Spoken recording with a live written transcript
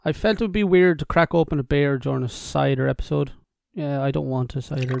I felt it would be weird to crack open a beer during a cider episode. Yeah, I don't want a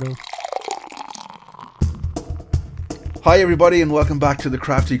cider though. Hi everybody and welcome back to the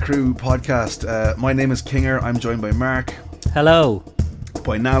Crafty Crew podcast. My name is Kinger. I'm joined by Mark. Hello.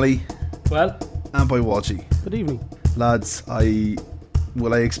 By Nally. Well. And by Walshy. Good evening. Lads,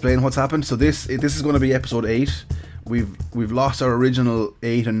 will I explain what's happened? So this is going to be episode 8. We've lost our original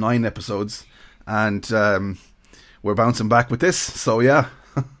 8 and 9 episodes, and we're bouncing back with this. So yeah.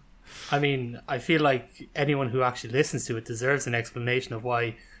 I mean, I feel like anyone who actually listens to it deserves an explanation of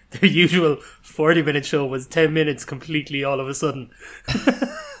why their usual 40-minute show was 10 minutes completely all of a sudden.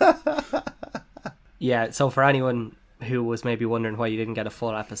 Yeah, so for anyone who was maybe wondering why you didn't get a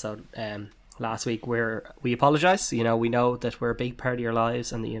full episode last week, we apologise. You know, we know that we're a big part of your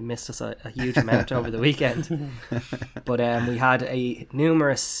lives and that you missed us a huge amount over the weekend. But we had a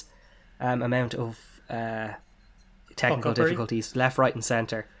numerous amount of technical difficulties, left, right and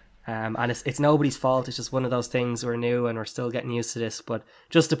centre. And it's nobody's fault. It's just one of those things. We're new and we're still getting used to this. But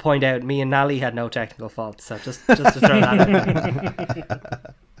just to point out, me and Nally had no technical fault. So just to throw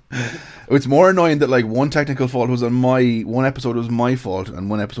that out. It's more annoying that like one technical fault was one episode was my fault and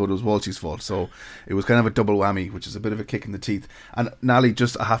one episode was Walshy's fault. So it was kind of a double whammy, which is a bit of a kick in the teeth. And Nally,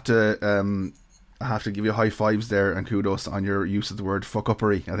 I have to give you high fives there and kudos on your use of the word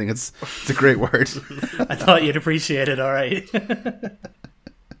fuck-uppery. I think it's a great word. I thought you'd appreciate it. All right.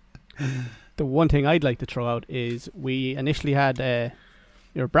 The one thing I'd like to throw out is we initially had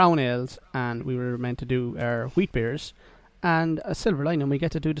your brown ales and we were meant to do our wheat beers, and a silver lining, we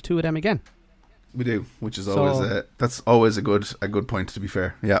get to do the two of them again. We do, which is always that's always a good point, to be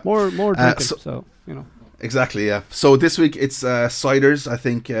fair. Yeah, more drinking. So you know. Exactly, yeah. So this week it's ciders. I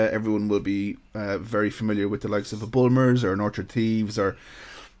think everyone will be very familiar with the likes of a Bulmers or an Orchard Thieves, or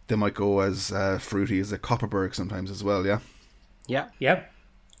they might go as fruity as a Copperberg sometimes as well. Yeah. Yeah. Yep.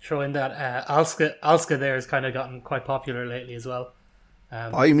 Throw in that Alska there has kind of gotten quite popular lately as well.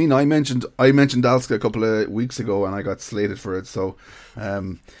 I mean, I mentioned Alska a couple of weeks ago and I got slated for it. So,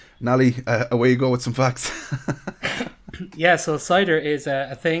 Nally, away you go with some facts. Yeah, so cider is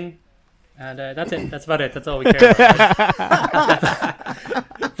a thing, and that's it. That's about it. That's all we care about.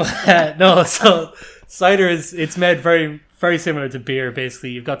 But no, so cider it's made very, very similar to beer.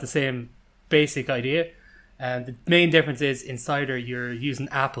 Basically, you've got the same basic idea. And the main difference is in cider, you're using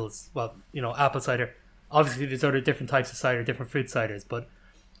apples. Well, you know, apple cider. Obviously, there's other different types of cider, different fruit ciders. But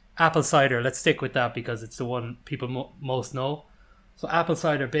apple cider, let's stick with that because it's the one people most know. So apple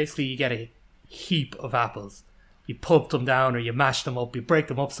cider, basically, you get a heap of apples. You pulp them down or you mash them up. You break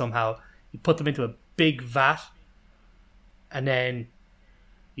them up somehow. You put them into a big vat. And then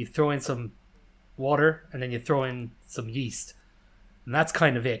you throw in some water. And then you throw in some yeast. And that's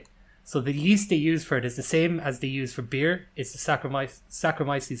kind of it. So the yeast they use for it is the same as they use for beer. It's the Saccharomyces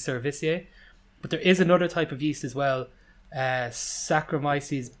cerevisiae. But there is another type of yeast as well,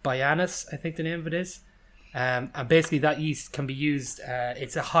 Saccharomyces baianus, I think the name of it is. And basically that yeast can be used,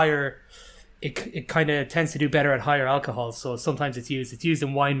 it's a higher, it kind of tends to do better at higher alcohols. So sometimes it's used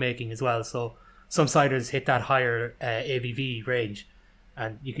in winemaking as well. So some ciders hit that higher ABV range.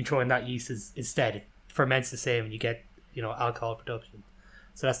 And you can throw in that yeast instead. It ferments the same and you get, you know, alcohol production.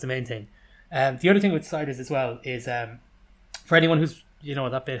 So that's the main thing. The other thing with ciders as well is for anyone who's, you know,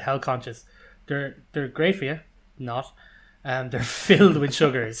 that bit health conscious, they're great for you. Not. They're filled with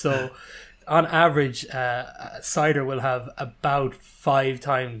sugar. So on average, cider will have about 5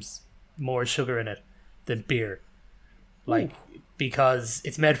 times more sugar in it than beer. Like, because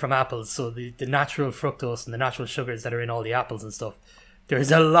it's made from apples. So the natural fructose and the natural sugars that are in all the apples and stuff, there's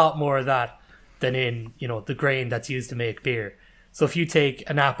a lot more of that than in, you know, the grain that's used to make beer. So if you take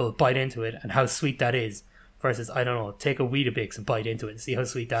an apple, bite into it, and how sweet that is, versus, I don't know, take a Weetabix and bite into it and see how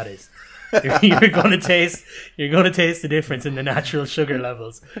sweet that is. You're going to taste the difference in the natural sugar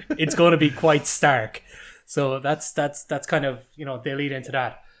levels. It's going to be quite stark. So that's kind of, you know, they lead into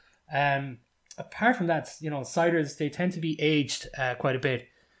that. Apart from that, you know, ciders, they tend to be aged quite a bit.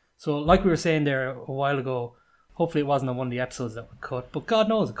 So like we were saying there a while ago, hopefully it wasn't on one of the episodes that were cut, but God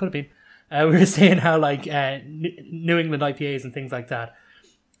knows, it could have been. We were saying how like New England IPAs and things like that,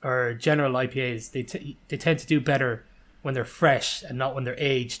 or general IPAs, they tend to do better when they're fresh and not when they're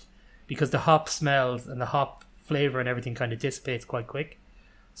aged, because the hop smells and the hop flavor and everything kind of dissipates quite quick.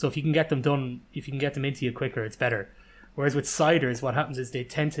 So if you can get them into you quicker, it's better. Whereas with ciders, what happens is they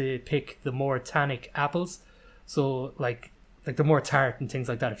tend to pick the more tannic apples, so like the more tart and things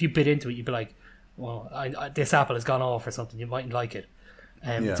like that. If you bit into it, you'd be like, well, this apple has gone off or something. You mightn't like it.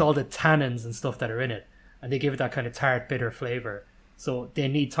 It's all the tannins and stuff that are in it, and they give it that kind of tart, bitter flavor. So they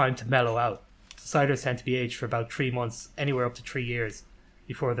need time to mellow out. Ciders tend to be aged for about 3 months, anywhere up to 3 years,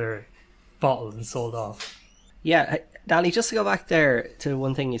 before they're bottled and sold off. Yeah, Danny, just to go back there to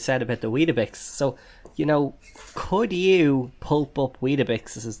one thing you said about the Weetabix. So, could you pulp up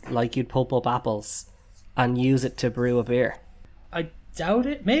Weetabix like you'd pulp up apples and use it to brew a beer? I doubt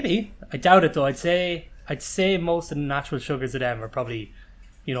it. Maybe. I doubt it though. I'd say most of the natural sugars of them are probably,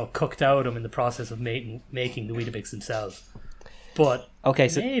 cooked out of them in the process of making the Weetabix themselves. But okay,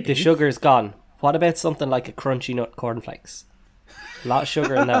 so maybe. The sugar's gone. What about something like a Crunchy Nut cornflakes? A lot of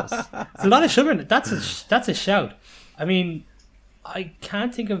sugar in those. There's a lot of sugar in it. That's a shout. I mean, I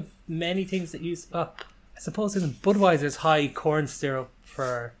can't think of many things that use. I suppose in Budweiser's high corn syrup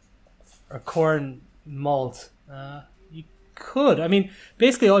or corn malt. You could. I mean,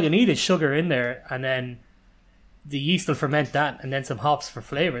 basically all you need is sugar in there, and then the yeast will ferment that, and then some hops for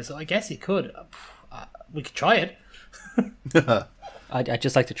flavour. So I guess you could. We could try it. I'd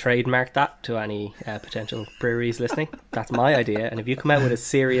just like to trademark that to any potential breweries listening. That's my idea, and if you come out with a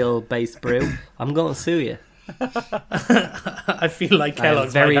cereal-based brew, I'm going to sue you. I feel like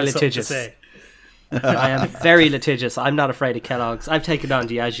Kellogg's very might have litigious. something to say. I am very litigious. I'm not afraid of Kellogg's. I've taken on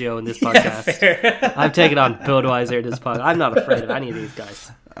Diageo in this podcast. I've taken on Budweiser in this podcast. I'm not afraid of any of these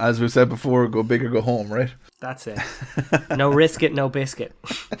guys. As we said before, go big or go home, right? That's it. No risk it, no biscuit.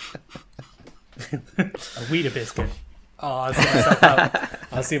 A Weetabiscuit. Oh, I'll see myself out.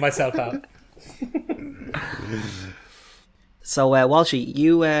 I'll see myself out. So, Walshy,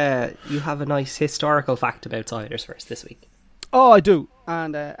 you have a nice historical fact about ciders for us this week. Oh, I do.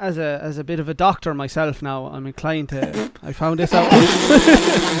 And as a bit of a doctor myself now, I'm inclined to... I found this out.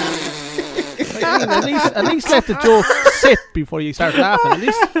 At least let the joke sit before you start laughing. At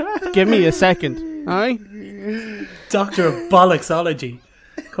least give me a second. Alright? Doctor of Bollocksology.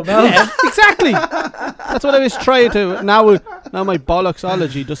 Come out. Yeah, exactly. That's what I was trying to... Now my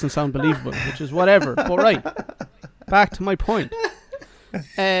bollocksology doesn't sound believable, which is whatever. But right, back to my point.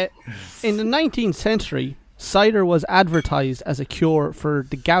 In the 19th century, cider was advertised as a cure for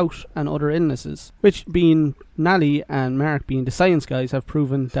the gout and other illnesses, which, being Nally and Mark being the science guys, have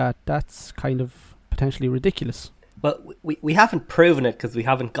proven that that's kind of potentially ridiculous. Well, we haven't proven it because we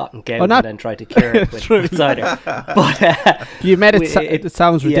haven't gotten gout and then tried to cure it with cider. But you made it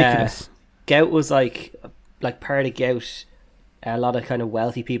sounds ridiculous. Yeah, gout was like part of gout. A lot of kind of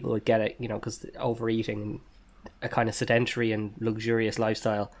wealthy people would get it, because overeating and a kind of sedentary and luxurious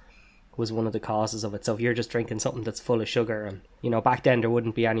lifestyle was one of the causes of it. So if you're just drinking something that's full of sugar, and back then there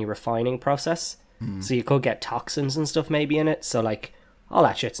wouldn't be any refining process, so you could get toxins and stuff maybe in it. So all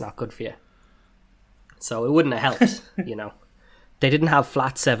that shit's not good for you. So it wouldn't have helped, They didn't have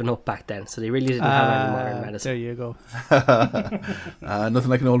flat 7-Up back then, so they really didn't have any modern medicine. There you go. Nothing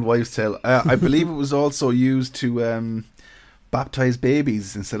like an old wives' tale. I believe it was also used to baptize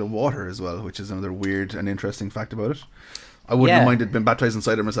babies instead of water as well, which is another weird and interesting fact about it. I wouldn't have minded being baptized in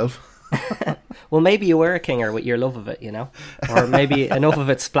cider myself. Well, maybe you were a kinger with your love of it, or maybe enough of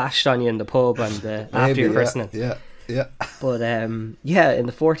it splashed on you in the pub and after your christening. Yeah. But in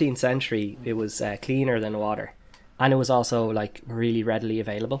the 14th century, it was cleaner than water, and it was also really readily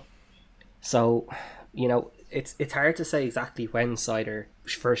available. So, it's hard to say exactly when cider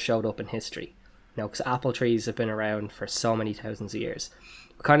first showed up in history. Because apple trees have been around for so many thousands of years.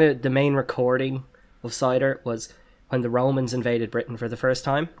 Kind of the main recording of cider was when the Romans invaded Britain for the first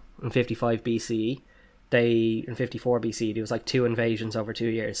time in 55 BCE. In 54 BCE, there was 2 invasions over 2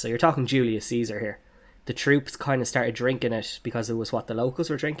 years. So you're talking Julius Caesar here. The troops kind of started drinking it because it was what the locals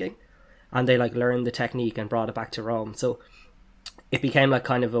were drinking, and they learned the technique and brought it back to Rome. So it became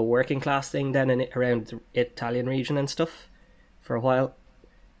kind of a working class thing then around the Italian region and stuff for a while.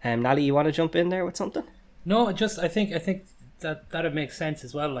 Nally, you want to jump in there with something? No, I think that would make sense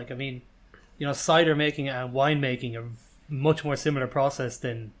as well. Cider making and wine making are much more similar process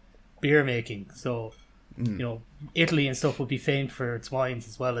than beer making. So, Italy and stuff would be famed for its wines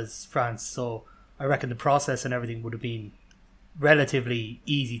as well as France. So I reckon the process and everything would have been relatively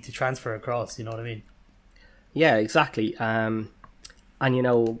easy to transfer across. You know what I mean? Yeah, exactly. And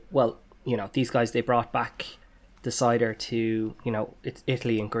these guys, they brought back the cider to it's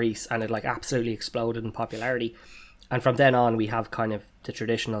Italy and Greece, and it absolutely exploded in popularity, and from then on we have kind of the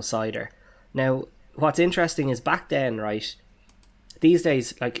traditional cider. Now what's interesting is back then, right, these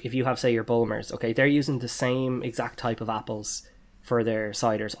days, if you have, say, your Bulmers, okay, they're using the same exact type of apples for their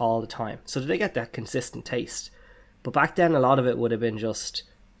ciders all the time, so they get that consistent taste. But back then a lot of it would have been just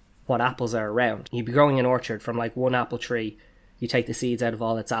what apples are around. You'd be growing an orchard from one apple tree, you take the seeds out of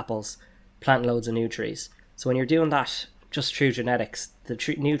all its apples, plant loads of new trees. So when you're doing that just through genetics,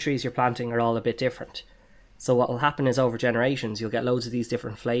 the new trees you're planting are all a bit different. So what will happen is over generations, you'll get loads of these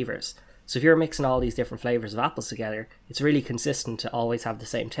different flavours. So if you're mixing all these different flavors of apples together, it's really consistent to always have the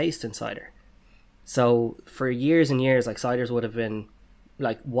same taste in cider. So for years and years, like, ciders would have been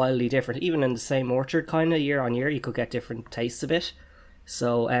like wildly different. Even in the same orchard, kind of year on year, you could get different tastes a bit.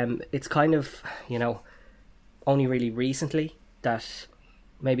 So it's kind of, you know, only really recently that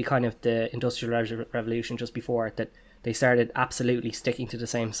maybe kind of the Industrial Revolution just before it, that they started absolutely sticking to the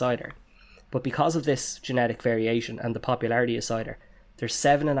same cider. But because of this genetic variation and the popularity of cider, there's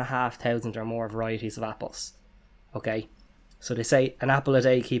 7,500 or more varieties of apples. Okay, so they say an apple a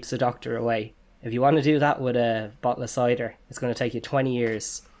day keeps the doctor away. If you want to do that with a bottle of cider, it's going to take you 20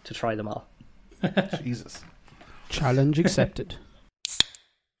 years to try them all. Jesus. Challenge accepted.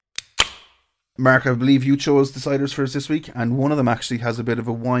 Mark, I believe you chose the ciders for us this week, and one of them actually has a bit of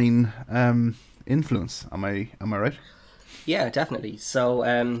a wine influence. Am I right? Yeah, definitely.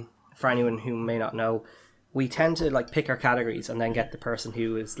 So for anyone who may not know, we tend to like pick our categories and then get the person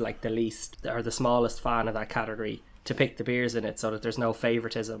who is like the least or the smallest fan of that category to pick the beers in it, so that there's no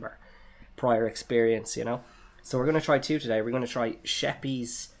favoritism or prior experience, you know. So we're going to try two today. We're going to try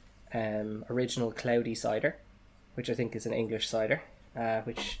Sheppey's original cloudy cider, which I think is an English cider,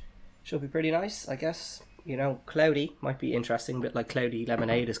 which should be pretty nice, I guess. You know, cloudy might be interesting, but like cloudy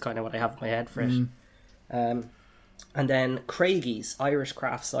lemonade is kind of what I have in my head for it. And then Craigie's Irish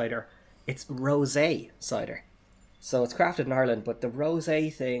craft cider. It's rosé cider. So it's crafted in Ireland, but the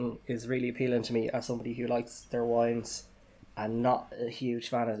rosé thing is really appealing to me as somebody who likes their wines and not a huge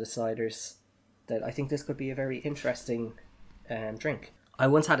fan of the ciders. That I think this could be a very interesting drink. I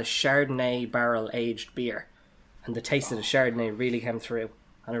once had a Chardonnay barrel aged beer, and the taste of the Chardonnay really came through,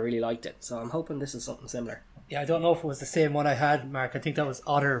 and I really liked it. So I'm hoping this is something similar. Yeah, I don't know if it was the same one I had, Mark. I think that was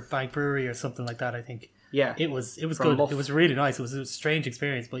Otter Bank Brewery or something like that, I think. Yeah. It was From good. Muff. It was really nice. It was a strange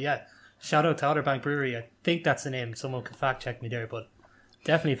experience, but yeah. Shout out to Otter Bank Brewery. I think that's the name. Someone can fact check me there, but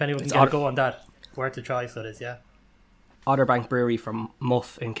definitely if anyone can get a go on that, worth a try. So it is, yeah. Otterbank Brewery from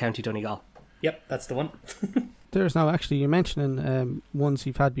Muff in County Donegal. Yep, that's the one. There's now actually, you're mentioning ones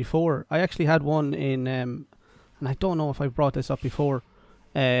you've had before. I actually had one in, and I don't know if I've brought this up before,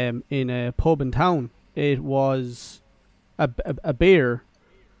 in a pub in town. It was a beer,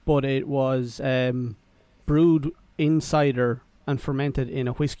 but it was brewed in cider and fermented in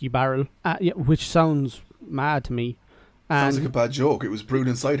a whiskey barrel, which sounds mad to me. Sounds like a bad joke. It was brewed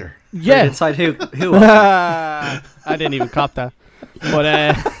in cider. Yeah. Inside who? I didn't even cop that.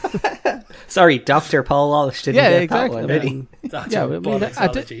 But sorry, Dr. Paul Walsh didn't get that one, did he? That's Yeah, our I mean,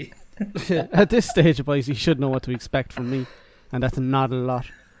 bollocks-ology. at this stage, boys, you should know what to expect from me, and that's not a lot.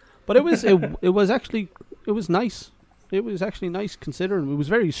 But it was nice. It was actually nice considering it was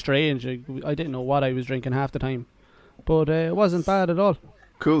very strange. I didn't know what I was drinking half the time, but it wasn't bad at all.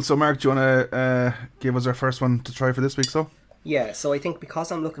 Cool. So, Mark, do you want to give us our first one to try for this week? Yeah, so I think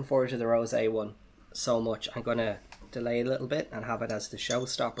because I'm looking forward to the rosé one so much, I'm going to delay a little bit and have it as the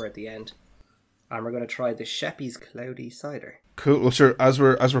showstopper at the end. And we're going to try the Sheppey's Cloudy Cider. Cool. Well, sure. As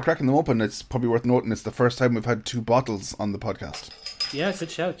we're cracking them open, it's probably worth noting it's the first time we've had 2 bottles on the podcast. Yeah,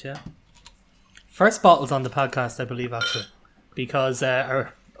 good shout, yeah. First bottles on the podcast, I believe, actually. Because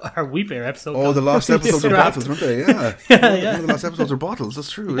our wheat beer episode... Oh, the last episodes are scrapped. bottles, weren't they? Yeah. Yeah. The last episodes are bottles.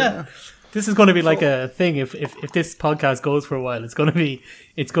 That's true, yeah. This is going to be like a thing. If this podcast goes for a while, it's going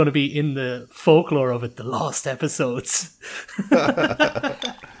to be in the folklore of it, the lost episodes.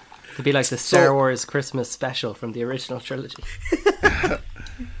 It'd be like the Star Wars Christmas special from the original trilogy.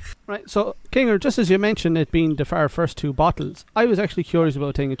 Right, so Kinger, just as you mentioned it being our first 2 bottles, I was actually curious about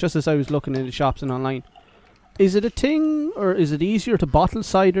a thing, just as I was looking in the shops and online. Is it a thing, or is it easier to bottle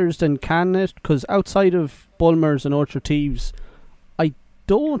ciders than can it? Because outside of Bulmers and Orchard Thieves, I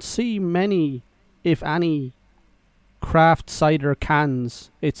don't see many, if any, craft cider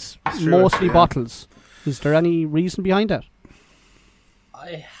cans. It's mostly bottles. Is there any reason behind that?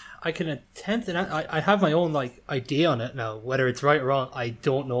 I can attempt it. I have my own idea on it now. Whether it's right or wrong, I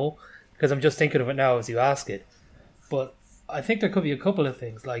don't know, because I'm just thinking of it now as you ask it. But I think there could be a couple of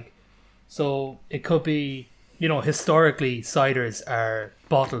things. So it could be, historically ciders are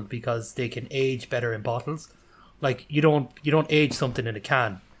bottled because they can age better in bottles. Like you don't age something in a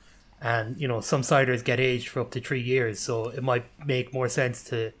can, and some ciders get aged for up to 3 years. So it might make more sense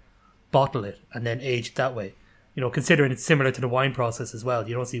to bottle it and then age it that way. Considering it's similar to the wine process as well.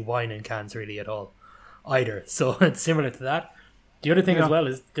 You don't see wine in cans really at all either. So it's similar to that. The other thing as well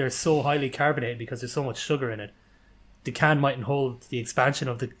is they're so highly carbonated because there's so much sugar in it. The can mightn't hold the expansion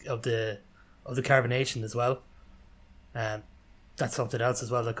of the carbonation as well. That's something else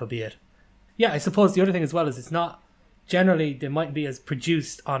as well that could be it. Yeah, I suppose the other thing as well is it's not generally they mightn't be as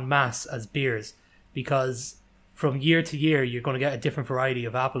produced en masse as beers, because from year to year, you're going to get a different variety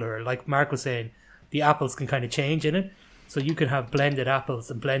of apple. Or like Mark was saying, the apples can kind of change in it. So you can have blended apples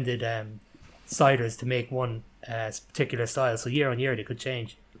and blended ciders to make one particular style. So year on year, they could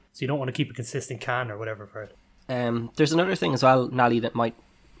change. So you don't want to keep a consistent can or whatever for it. There's another thing as well, Nally, that might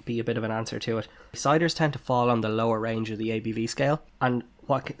be a bit of an answer to it. Ciders tend to fall on the lower range of the ABV scale, and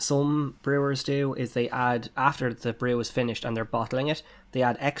what some brewers do is they add, after the brew is finished and they're bottling it, they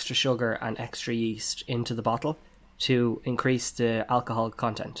add extra sugar and extra yeast into the bottle to increase the alcohol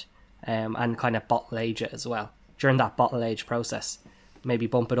content, and kind of bottle age it as well. During that bottle age process, maybe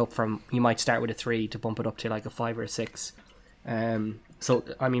bump it up from, you might start with a 3 to bump it up to like a 5 or a 6. So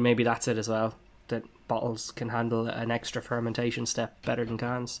I mean, maybe that's it as well, that bottles can handle an extra fermentation step better than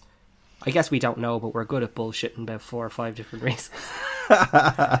cans. I guess we don't know, but we're good at bullshitting about 4 or 5 different reasons.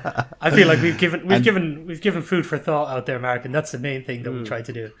 I feel like we've given food for thought out there, Mark, and that's the main thing that we try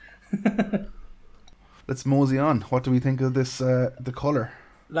to do. Let's mosey on. What do we think of this? The colour,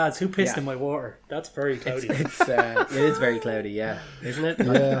 lads. Who pissed in my water? That's very cloudy. It is very cloudy, yeah, isn't it?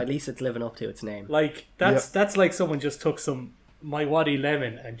 Like, at least it's living up to its name. Like that's like someone just took some My Waddy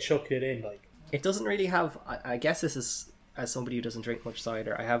lemon and chucked it in. Like, it doesn't really have. I guess this is, as somebody who doesn't drink much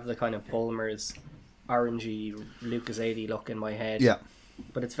cider, I have the kind of Bulmers orangey Lucozade look in my head. Yeah,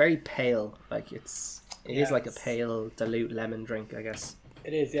 but it's very pale. Like it is like a pale dilute lemon drink, I guess.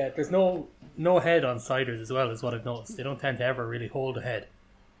 It is, yeah. There's no head on ciders as well, is what I've noticed. They don't tend to ever really hold a head.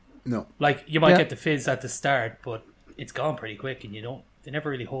 No. Like, you might get the fizz at the start, but it's gone pretty quick, and they never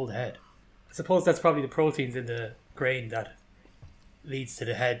really hold a head. I suppose that's probably the proteins in the grain that leads to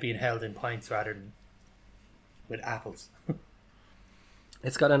the head being held in pints rather than with apples.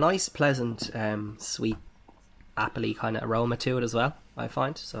 It's got a nice, pleasant, sweet, appley kind of aroma to it as well, I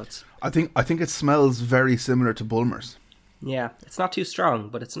find. So it's. I think it smells very similar to Bulmers. Yeah, it's not too strong,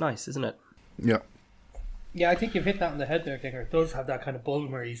 but it's nice, isn't it? Yeah. Yeah, I think you've hit that on the head there, Kicker. It does have that kind of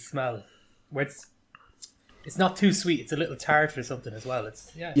Bulmery smell, where it's not too sweet. It's a little tart or something as well.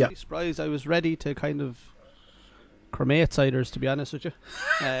 It's I'm surprised. I was ready to kind of cremate ciders, to be honest with you,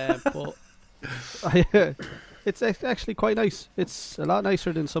 but it's actually quite nice. It's a lot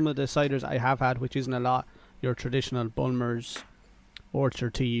nicer than some of the ciders I have had, which isn't a lot. Your traditional Bulmers,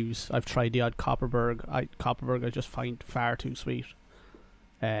 Orchard Thieves. I've tried the odd Copperberg. Copperberg I just find far too sweet.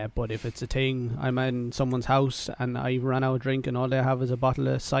 But if it's a thing, I'm in someone's house and I run out of drink and all they have is a bottle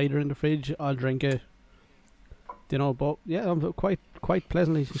of cider in the fridge, I'll drink it. But yeah, I'm quite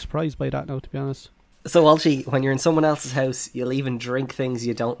pleasantly surprised by that now, to be honest. So, Walshy, when you're in someone else's house, you'll even drink things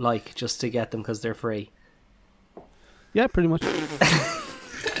you don't like just to get them because they're free. Yeah, pretty much.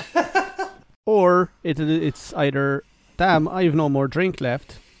 Or it's either, damn, I have no more drink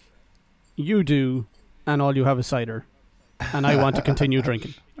left. You do, and all you have is cider. And I want to continue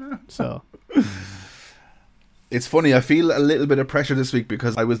drinking. So it's funny, I feel a little bit of pressure this week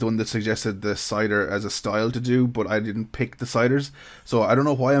because I was the one that suggested the cider as a style to do, but I didn't pick the ciders. So I don't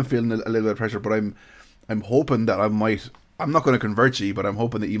know why I'm feeling a little bit of pressure, but I'm hoping that I'm not going to convert you, but I'm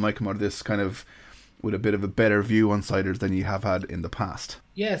hoping that you might come out of this kind of with a bit of a better view on ciders than you have had in the past.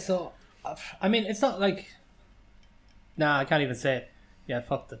 Yeah, so I mean, it's not like, nah, I can't even say it. Yeah,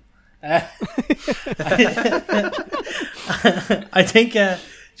 fuck them. I think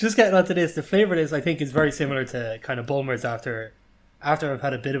just getting onto this, the flavour of this I think is very similar to kind of Bulmers after I've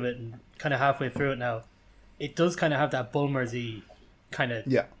had a bit of it and kind of halfway through it now. It does kind of have that Bulmers-y kind of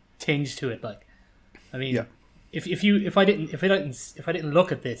tinge to it. Like, I mean, if I didn't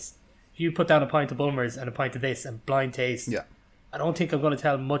look at this, if you put down a pint of Bulmers and a pint of this and blind taste, I don't think I'm going to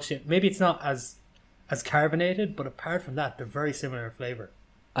tell much. Maybe it's not as carbonated, but apart from that, they're very similar in flavour.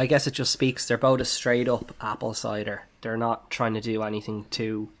 I guess it just speaks, they're both a straight up apple cider. They're not trying to do anything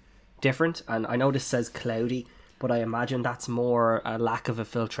too different. And I know this says cloudy, but I imagine that's more a lack of a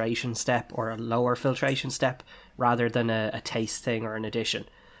filtration step or a lower filtration step rather than a taste thing or an addition.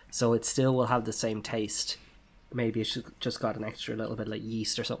 So it still will have the same taste. Maybe it's just got an extra little bit like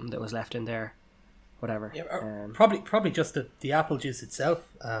yeast or something that was left in there. Whatever. Yeah, probably just the apple juice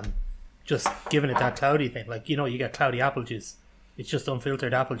itself. Just giving it that cloudy thing. Like, you get cloudy apple juice. It's just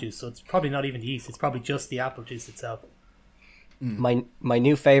unfiltered apple juice, so it's probably not even yeast. It's probably just the apple juice itself. My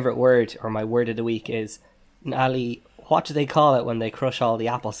new favourite word, or my word of the week, is, Nally, what do they call it when they crush all the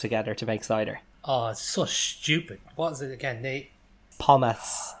apples together to make cider? Oh, it's so stupid. What is it again, Nate?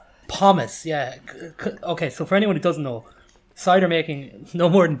 Pomace. Pomace, yeah. Okay, so for anyone who doesn't know, cider making, no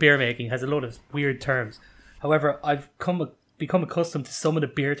more than beer making, has a lot of weird terms. However, I've become accustomed to some of the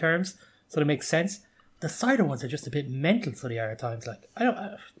beer terms, so they make sense. The cider ones are just a bit mental, so they are at times. Like,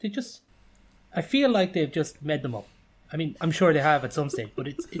 I feel like they've just made them up. I mean, I'm sure they have at some stage, but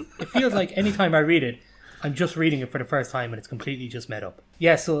it feels like anytime I read it, I'm just reading it for the first time and it's completely just made up.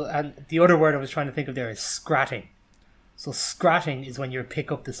 Yeah, so, and the other word I was trying to think of there is scratting. So scratting is when you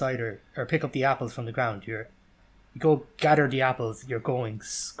pick up the cider, or pick up the apples from the ground. You go gather the apples, you're going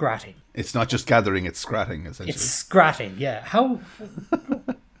scratting. It's not just gathering, it's scratting, essentially. It's scratting, yeah. How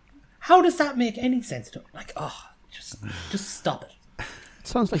does that make any sense to like, oh, just stop it. It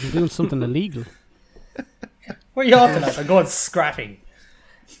sounds like you're doing something illegal. Where are you off to that? I'm going scratting.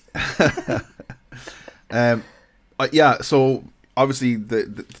 Yeah, so obviously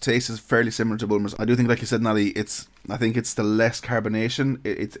the taste is fairly similar to Bulmers. I do think, like you said, Nally, I think it's the less carbonation.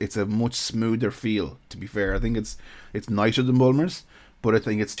 It's a much smoother feel, to be fair. I think it's nicer than Bulmers, but I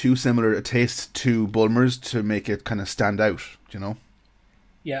think it's too similar a taste to Bulmers to make it kind of stand out, you know?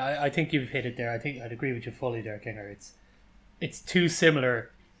 Yeah, I think you've hit it there. I think I'd agree with you fully there, Kinger. It's too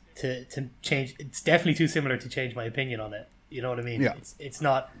similar to change. It's definitely too similar to change my opinion on it. You know what I mean? Yeah. It's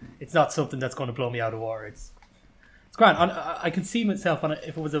not something that's going to blow me out of water. It's grand. I can see myself on it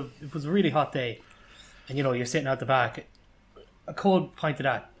if it was a really hot day, and you know you're sitting out the back, a cold pint of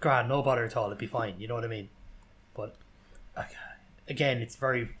that, grand, no bother at all. It'd be fine. You know what I mean? But again, it's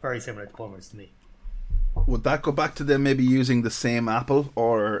very very similar to Bulmers to me. Would that go back to them maybe using the same apple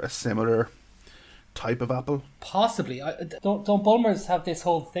or a similar type of apple? Possibly. Don't Bulmers have this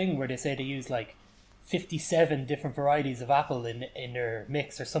whole thing where they say they use like 57 different varieties of apple in their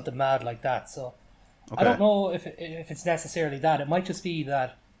mix or something mad like that? So okay. I don't know if it's necessarily that. It might just be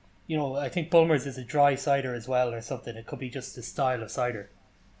that, you know, I think Bulmers is a dry cider as well or something. It could be just a style of cider.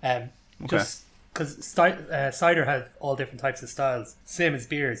 Just because cider has all different types of styles, same as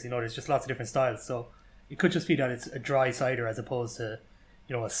beers. You know, there's just lots of different styles. So it could just be that it's a dry cider as opposed to,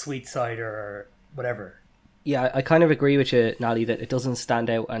 you know, a sweet cider or whatever. Yeah, I kind of agree with you, Nally, that it doesn't stand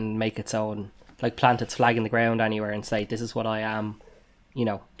out and make its own, like plant its flag in the ground anywhere and say, this is what I am, you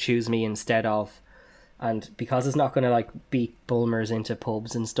know, choose me instead of. And because it's not going to like beat Bulmers into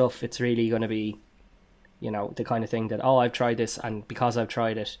pubs and stuff, it's really going to be, you know, the kind of thing that, oh, I've tried this and because I've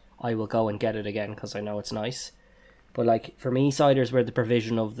tried it, I will go and get it again because I know it's nice. But like for me, ciders were the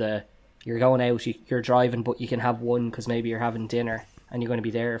provision of you're going out, you're driving, but you can have one because maybe you're having dinner and you're going to be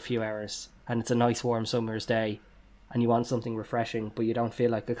there a few hours and it's a nice warm summer's day and you want something refreshing, but you don't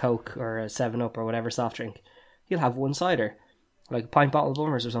feel like a Coke or a 7-Up or whatever soft drink. You'll have one cider, like a pint bottle of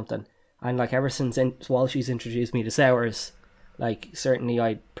Bulmers or something. And like ever since Walshy's introduced me to sours, like certainly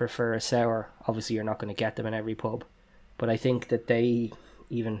I prefer a sour. Obviously you're not going to get them in every pub, but I think that they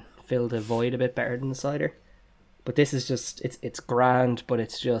even fill the void a bit better than the cider. But this is just, it's grand, but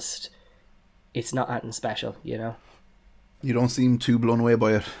it's not anything special, you know? You don't seem too blown away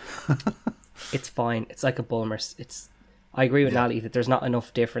by it. It's fine. It's like a Bulmers. I agree with Nally that there's not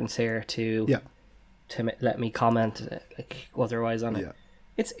enough difference here to let me comment like otherwise on it. Yeah.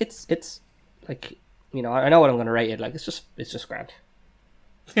 It's like, you know, I know what I'm going to rate it. Like it's just grand.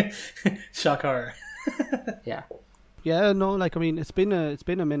 Shock horror. Yeah. Yeah, no, like I mean, it's been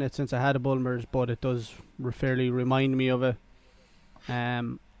a minute since I had a Bulmers, but it does fairly remind me of it. I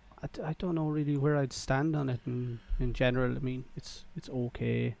don't know really where I'd stand on it in general. I mean, it's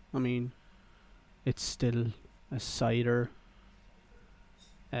okay. I mean, it's still a cider,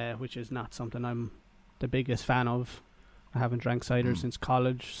 which is not something I'm the biggest fan of. I haven't drank cider since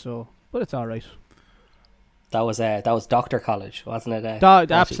college, so but it's all right. That was Doctor College, wasn't it?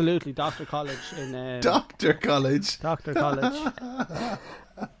 Absolutely, Doctor College in Doctor College. Doctor College.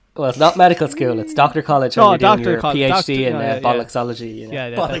 Well, it's not medical school; it's Doctor College. No, you're doing Doctor your College. PhD in bollocksology. You know? Yeah,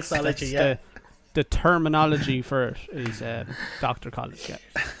 bollocksology. Yeah. The terminology for it is Doctor College.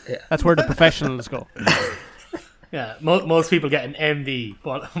 Yeah, that's where the professionals go. Yeah, most people get an MD,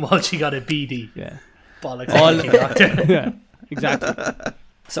 while she got a BD. Yeah, bollocksology doctor. Yeah, exactly.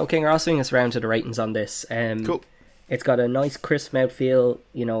 So, King, I'll swing us around to the ratings on this. Cool. It's got a nice crisp mouthfeel,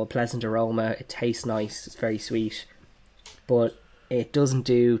 you know, a pleasant aroma. It tastes nice. It's very sweet. But it doesn't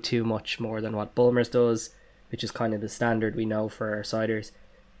do too much more than what Bulmers does, which is kind of the standard we know for our ciders.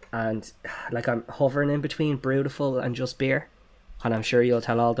 And, like, I'm hovering in between Brewtiful and Just Beer. And I'm sure you'll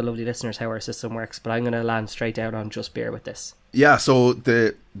tell all the lovely listeners how our system works, but I'm going to land straight out on Just Beer with this. Yeah, so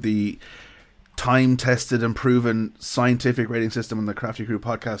the time-tested and proven scientific rating system on the Crafty Crew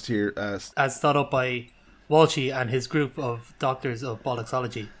podcast here. As thought up by Walshy and his group of doctors of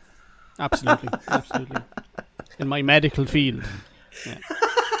bollocksology. Absolutely. In my medical field.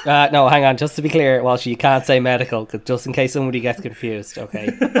 Yeah. No, hang on. Just to be clear, Walshy, you can't say medical, just in case somebody gets confused, okay?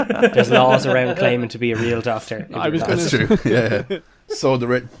 There's laws around claiming to be a real doctor. That's true, yeah. So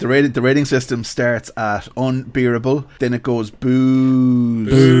the rating system starts at unbeerable, then it goes booze,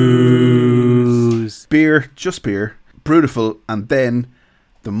 beer, just beer, Brewtiful, and then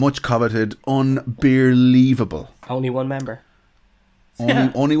the much coveted, unbelievable. Only one member.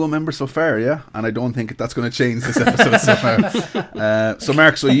 Only one member so far, yeah, and I don't think that's going to change this episode somehow. So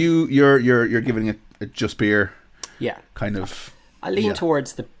Mark, so you're giving it a just beer, Yeah. kind of. I lean Yeah.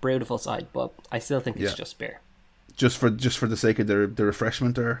 towards the beautiful side, but I still think it's Yeah. just beer. Just for the sake of the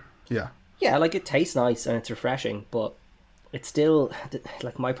refreshment, or yeah. Yeah, like it tastes nice and it's refreshing, but it's still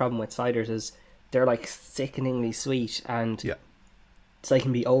like my problem with ciders is they're like sickeningly sweet, and Yeah. so they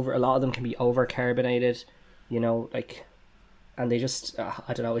can be over. A lot of them can be over carbonated, you know, like, and they just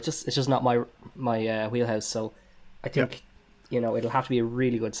I don't know. It's just not my wheelhouse. So I think it'll have to be a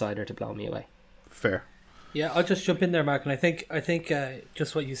really good cider to blow me away. Fair. Yeah, I'll just jump in there, Mark, and I think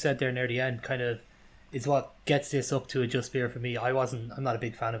just what you said there near the end kind of is what gets this up to a just beer for me. I'm not a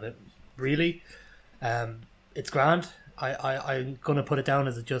big fan of it, really. It's grand. I'm gonna put it down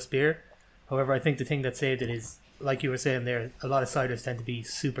as a just beer. However, I think the thing that saved it is, like you were saying there, a lot of ciders tend to be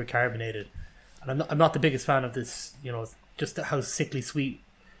super carbonated, and I'm not the biggest fan of this. Just how sickly sweet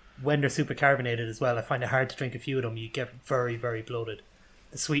when they're super carbonated as well. I find it hard to drink a few of them. You get very, very bloated.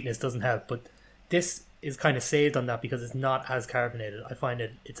 The sweetness doesn't help, but this is kind of saved on that because it's not as carbonated. I find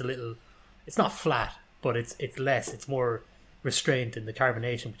it's not flat, but it's less. It's more restrained in the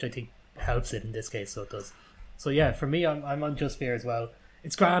carbonation, which I think helps it in this case. So it does. So yeah, for me, I'm on just beer as well.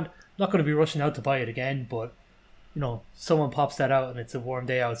 It's grand. I'm not going to be rushing out to buy it again, but someone pops that out and it's a warm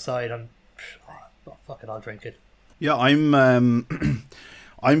day outside. Fuck it, I'll drink it. Yeah,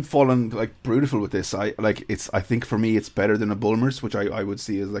 I'm falling like brutal with this. I think for me it's better than a Bulmers, which I would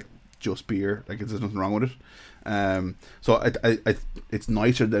see as like just beer. Like there's nothing wrong with it. So I it's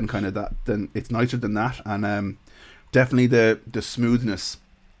nicer than kind of that. It's nicer than that, and definitely the smoothness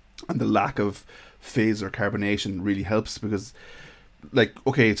and the lack of fizz or carbonation really helps, because like,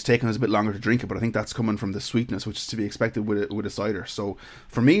 okay, it's taken us a bit longer to drink it, but I think that's coming from the sweetness, which is to be expected with a cider. So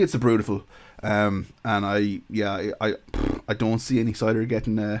for me, it's a Brutal, and I don't see any cider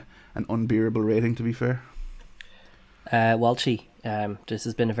getting an unbearable rating, to be fair. Walshy, this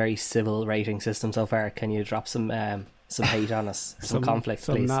has been a very civil rating system so far. Can you drop some hate on us, some conflict,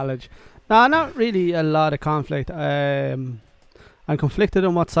 some please? knowledge. No, not really a lot of conflict. I'm conflicted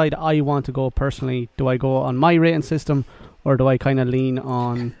on what side I want to go personally. Do I go on my rating system, or do I kind of lean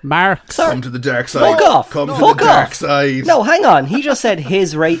on Mark's? Come to the dark side. Fuck off. Come to Fuck the dark off. side. No, hang on. He just said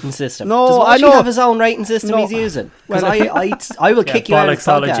his rating system. No, Does I Walshy know. have his own rating system No. he's using? Because Well, I will kick you out of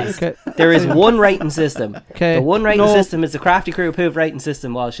the bollocksology. podcast. Okay. There is one rating system. Okay. The one rating No. system is the Crafty Crew approved rating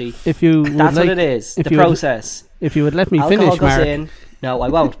system, Walshy. If you would That's like, what it is. if The you would- process. If you would let me Alcohol finish, goes Mark. in. No, I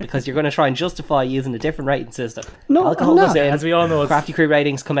won't, because you're going to try and justify using a different rating system. No, Alcohol I'm goes not. in. As we all know, Crafty Crew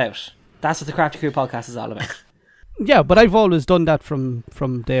ratings come out. That's what the Crafty Crew podcast is all about. Yeah, but I've always done that from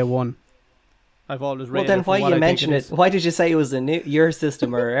day one. I've always Well, rated then it for why what you I think mention is. it? Why did you say it was your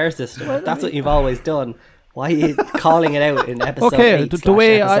system or our system? If that's what you've always done. Why are you calling it out in episode Okay, 8 the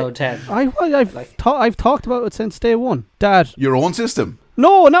way episode 10? I've talked about it since day one. That Your own system.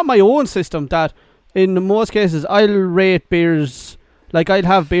 no, not my own system. That in most cases I'll rate beers, like I'd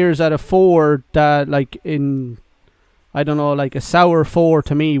have beers at a 4 that, like, in, I don't know, like a sour 4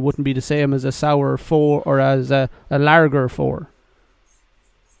 to me wouldn't be the same as a sour 4 or as a lager 4,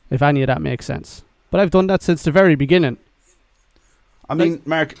 if any of that makes sense. But I've done that since the very beginning. I mean,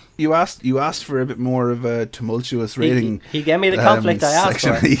 Mark, you asked for a bit more of a tumultuous rating. He gave me the conflict I asked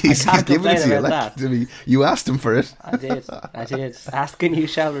for. He's I can't giving it complain to you. about that. You asked him for it. I did. Ask and you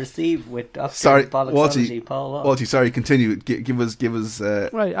shall receive with Dr. Sorry, Bollocksology, Paul Wall. Walty, sorry, continue. Give us.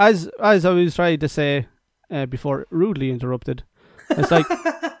 Right, as I was trying to say before rudely interrupted, it's like,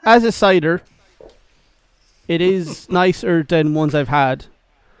 as a cider, it is nicer than ones I've had,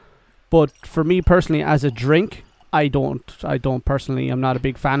 but for me personally, as a drink, I don't personally, I'm not a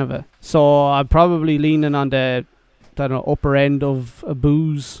big fan of it. So I'm probably leaning on the, I don't know, upper end of a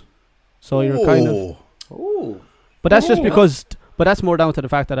booze. So you're kind of, Ooh. but that's just because, but that's more down to the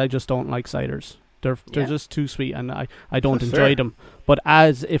fact that I just don't like ciders. They're just too sweet, and I don't That's enjoy fair. them. But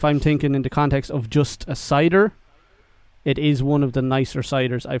as if I'm thinking in the context of just a cider, it is one of the nicer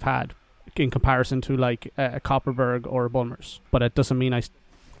ciders I've had in comparison to like a Copperberg or a Bulmers. But it doesn't mean I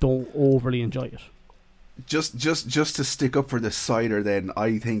don't overly enjoy it. Just to stick up for the cider, then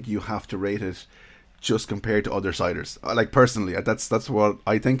I think you have to rate it just compared to other ciders. Like personally, that's what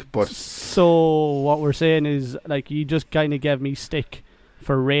I think. But So what we're saying is, like, you just kind of gave me stick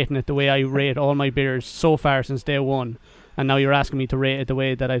for rating it the way I rate all my beers so far since day one, and now you're asking me to rate it the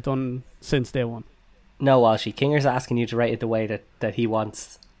way that I've done since day one. No, Walshy. Kinger's asking you to rate it the way that he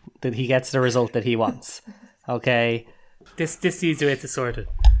wants, that he gets the result that he wants. Okay? This is the way to sort it.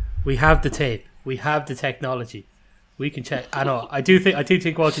 We have the tape. We have the technology. We can check. I know. I do think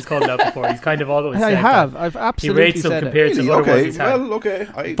Walshy's called it out before. He's kind of always I said have. that. I've He absolutely rates them said it. compared to Really? other ones Okay. he's had. Well,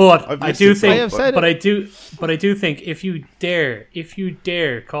 okay. But I've I missed do it, think, I have said but I do think if you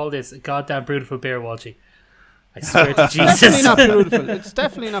dare call this a goddamn beautiful beer, Walshy, I swear to Definitely Jesus. not beautiful. It's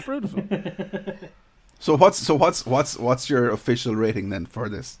definitely not beautiful. So what's your official rating then for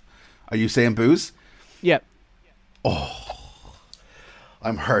this? Are you saying booze? Yeah,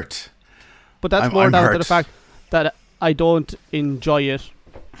 I'm hurt. but that's I'm more down to hurt. the fact that I don't enjoy it.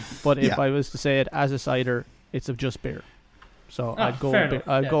 But if Yeah. I was to say it as a cider, it's of just beer. So Ah, I'd go. fair enough.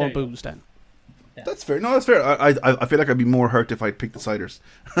 I'd Yeah, go there on you go. booze then. That's fair. No, that's fair. I feel like I'd be more hurt if I'd picked the ciders.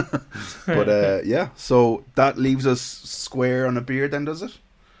 But yeah, so that leaves us square on a beer then, does it?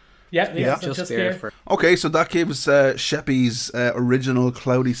 Yeah, Yeah. Just beer for Okay, so that gives Sheppy's original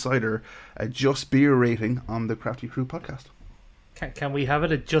cloudy cider a just beer rating on the Crafty Crew podcast. Can we have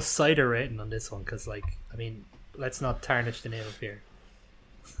it a just cider rating on this one? Because, like, I mean, let's not tarnish the name of beer.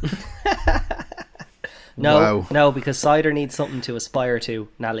 Wow. no, because cider needs something to aspire to,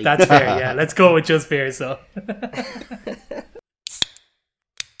 Nally. That's fair. Yeah, let's go with just beer. So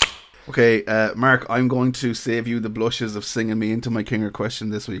Okay, Mark, I'm going to save you the blushes of singing me into my Kinger question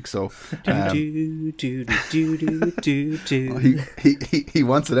this week. So he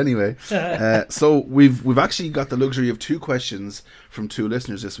wants it anyway. So we've actually got the luxury of 2 questions from 2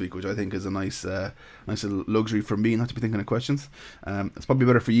 listeners this week, which I think is a nice little luxury for me not to be thinking of questions. It's probably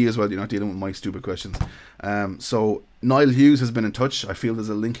better for you as well. You're not dealing with my stupid questions. So Niall Hughes has been in touch. I feel there's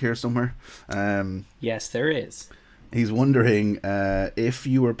a link here somewhere. Yes, there is. He's wondering if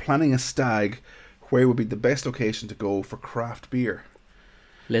you were planning a stag, where would be the best location to go for craft beer?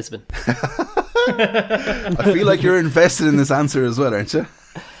 Lisbon. I feel like you're invested in this answer as well, aren't you?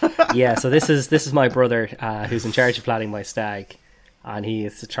 Yeah, so this is my brother who's in charge of planning my stag, and he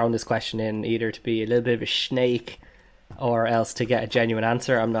has thrown this question in either to be a little bit of a snake or else to get a genuine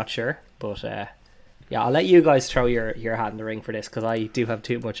answer. I'm not sure, but yeah, I'll let you guys throw your hat in the ring for this because I do have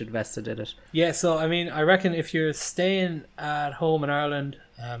too much invested in it. yeah, so I mean, I reckon if you're staying at home in Ireland,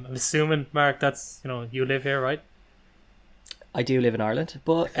 I'm assuming, Mark, that's, you live here, right? I do live in Ireland,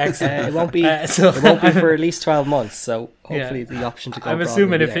 but Excellent. it won't be So- it won't be for at least 12 months. So hopefully Yeah. the option to go. I'm abroad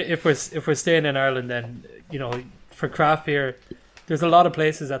assuming will be if there. if we're staying in Ireland, then for craft beer, there's a lot of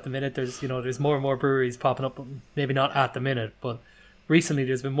places at the minute. There's more and more breweries popping up. Maybe not at the minute, but recently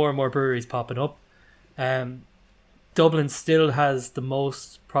there's been more and more breweries popping up. Dublin still has the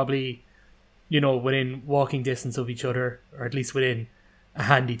most, probably, within walking distance of each other, or at least within a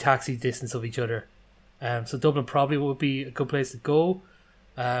handy taxi distance of each other. So Dublin probably would be a good place to go.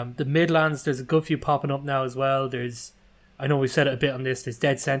 The Midlands, there's a good few popping up now as well. I know we've said it a bit on this. There's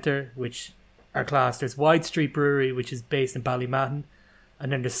Dead Centre, which are class. There's Wide Street Brewery, which is based in Ballymatton,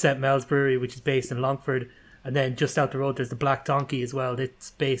 and then there's St Mel's Brewery, which is based in Longford, and then just out the road there's the Black Donkey as well.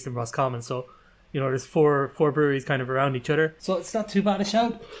 It's based in Roscommon. So there's four breweries kind of around each other. So it's not too bad a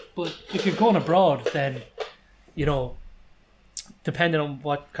shout. But if you're going abroad, then depending on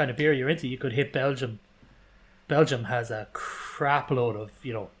what kind of beer you're into, you could hit Belgium. Belgium has a crap load of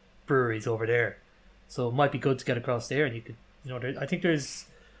breweries over there, so it might be good to get across there. And you could I think there's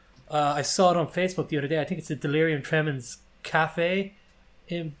I saw it on Facebook the other day. I think it's the Delirium Tremens Cafe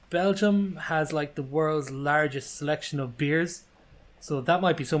in Belgium has like the world's largest selection of beers, so that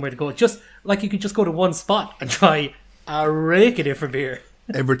might be somewhere to go. Just like you could just go to one spot and try a rake of different beer.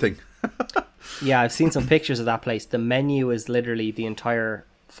 Everything. Yeah, I've seen some pictures of that place. The menu is literally the entire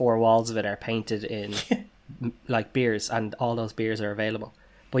 4 walls of it are painted in like beers, and all those beers are available.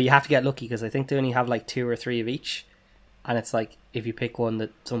 But you have to get lucky because I think they only have like 2 or 3 of each, and it's like if you pick one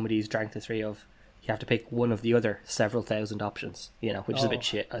that somebody's drank the 3 of, you have to pick one of the other several thousand options, which is a bit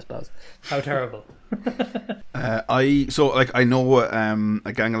shit, I suppose. How terrible. I know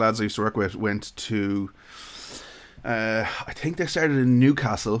a gang of lads I used to work with went to I think they started in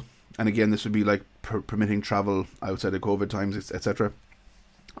Newcastle, and again this would be like permitting travel outside of COVID times, etc.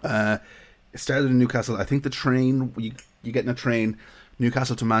 It started in Newcastle. I think the train, you get in a train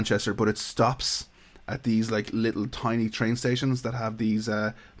Newcastle to Manchester, but it stops at these like little tiny train stations that have these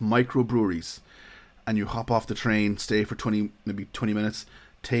micro breweries, and you hop off the train, stay for 20 minutes,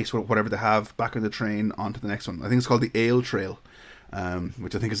 taste whatever they have, back on the train onto the next one. I think it's called the Ale Trail,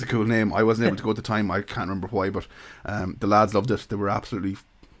 which I think is a cool name. I wasn't able to go at the time. I can't remember why, but the lads loved it. They were absolutely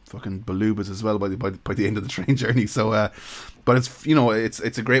fucking balubas as well by the end of the train journey. So, but it's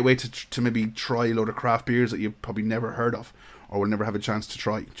it's a great way to maybe try a load of craft beers that you've probably never heard of or will never have a chance to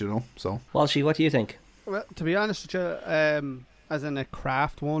try. So. Walshy, what do you think? Well, to be honest with you, as in a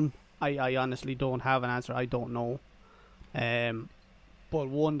craft one, I honestly don't have an answer. I don't know. But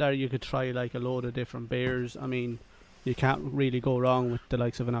one there you could try like a load of different beers. I mean, You can't really go wrong with the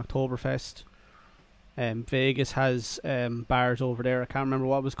likes of an Oktoberfest. Vegas has bars over there. I can't remember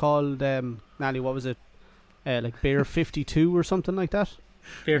what it was called. Nally, what was it? Like Beer 52 or something like that.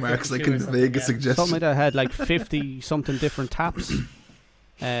 Beer Mark's 52 like or a something, Vegas yeah. suggestion. Something like that had like 50 something different taps.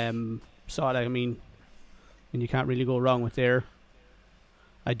 So I mean, and you can't really go wrong with there.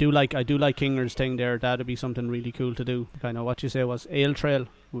 I do like Kinger's thing there. That'd be something really cool to do. Kind of what you say was Ale Trail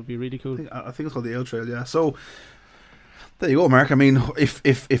would be really cool. I think it's called the Ale Trail, yeah. So there you go, Mark. I mean,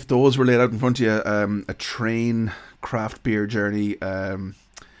 if those were laid out in front of you, a train craft beer journey,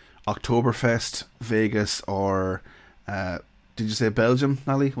 Oktoberfest, Vegas, or did you say Belgium,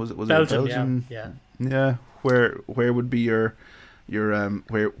 Nally? Was it Belgium? Yeah. Yeah. Where would be your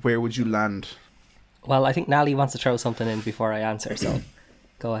where would you land? Well, I think Nally wants to throw something in before I answer, so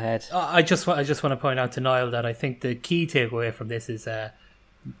go ahead. I just want to point out to Niall that I think the key takeaway from this is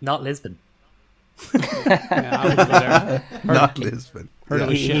not Lisbon. Yeah, I would go there. Not Lisbon. Heard it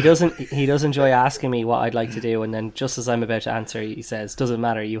was shit. He does enjoy asking me what I'd like to do, and then just as I'm about to answer, he says, "Doesn't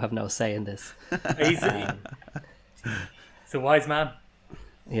matter. You have no say in this." He's a wise man.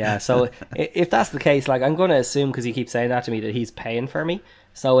 Yeah, so if that's the case, like I'm going to assume, because he keeps saying that to me, that he's paying for me.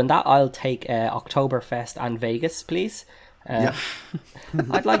 So in that, I'll take Oktoberfest and Vegas, please. Yeah.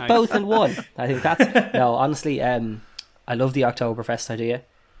 I'd like both in one. I think that's no. Honestly, I love the Oktoberfest idea.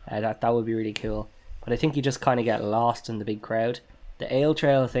 That would be really cool. But I think you just kind of get lost in the big crowd. The Ale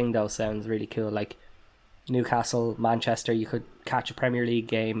Trail thing though sounds really cool. Like Newcastle, Manchester, you could catch a Premier League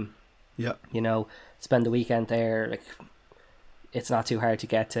game. Yeah. You know, spend the weekend there. Like, it's not too hard to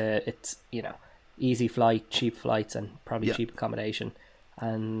get to. It's, you know, easy flight, cheap flights, and probably cheap accommodation.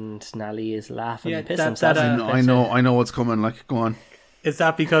 And Nally is laughing and pissing himself. I know what's coming. Like, go on. Is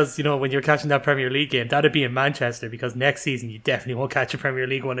that because, you know, when you're catching that Premier League game, that'd be in Manchester, because next season you definitely won't catch a Premier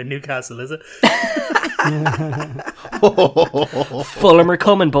League one in Newcastle, is it? Fulham are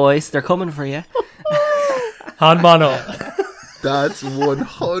coming, boys. They're coming for you. Han Mono. That's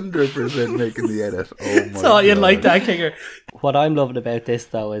 100% making the edit. Oh my So you God. like that, Kinger? What I'm loving about this,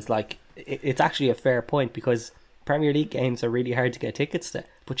 though, is like it's actually a fair point, because Premier League games are really hard to get tickets to,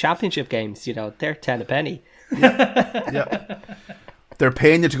 but Championship games, you know, they're 10 a penny. Yeah. They're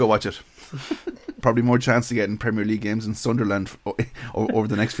paying you to go watch it. Probably more chance to get in Premier League games in Sunderland over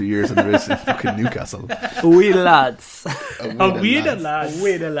the next few years than there is in fucking Newcastle. We the lads. We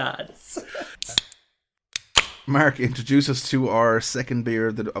the lads. Mark, introduce us to our second beer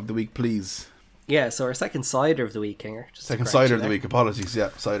of the week, please. Yeah, so our second cider of the week, Kinger. Just to Second correct cider you of the there. week. Apologies. Yeah,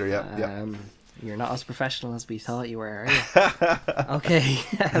 cider. Yeah. You're not as professional as we thought you were, are you? Okay.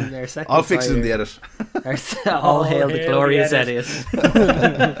 Our second I'll fix it in cider- the edit. All hail the hail glorious the Eddies.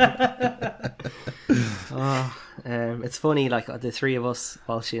 It's funny, like the three of us,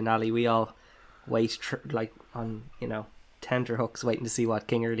 Walshy and Ali, we all wait like on, you know, tender hooks, waiting to see what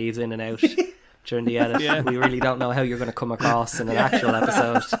Kinger leaves in and out during the edit. Yeah. We really don't know how you're going to come across in an actual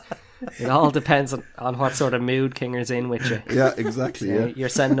episode. It all depends on what sort of mood Kinger's in with you. Yeah, exactly. You know, Yeah. you're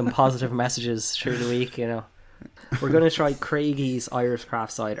sending them positive messages through the week, you know. We're going to try Craigie's Irish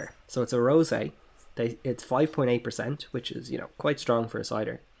Craft Cider. So it's a rosé. It's 5.8%, which is, you know, quite strong for a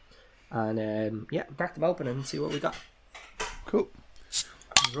cider. And yeah, crack them open and see what we got. Cool.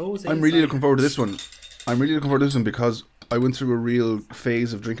 Rose I'm really looking forward to this one. Because I went through a real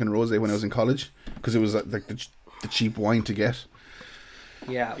phase of drinking rosé when I was in college, because it was like the cheap wine to get.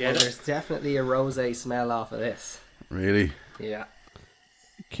 Yeah, well, there's definitely a rosé smell off of this. Really? Yeah.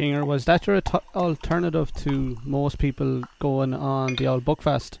 Kinger, was that your alternative to most people going on the old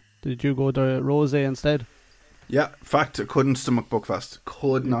Buckfast? Did you go the rosé instead? Yeah. Fact, I couldn't stomach Buckfast.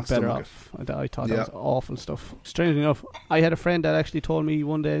 Could not Better stomach off. I thought Yeah. that was awful stuff. Strangely enough, I had a friend that actually told me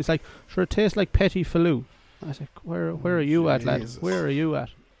one day, it's like, sure, it tastes like Petit Falou. I was like, where are you at, lad? Jesus. Where are you at?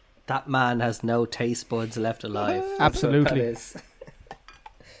 That man has no taste buds left alive. Absolutely. That's what that is.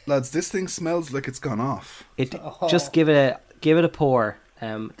 Lads, this thing smells like it's gone off. Just give it a pour.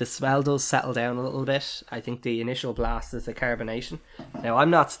 The smell does settle down a little bit. I think the initial blast is the carbonation. Now, I'm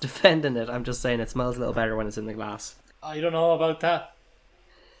not defending it. I'm just saying it smells a little better when it's in the glass. I don't know about that.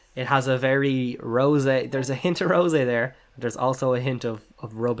 It has a very rosé. There's a hint of rosé there. There's also a hint of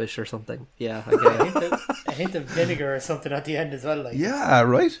rubbish or something. Yeah, I get it. A hint of vinegar or something at the end as well. Like Yeah,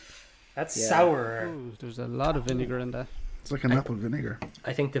 right? that's Yeah. sour. Ooh, there's a lot of vinegar in that. It's like an apple vinegar.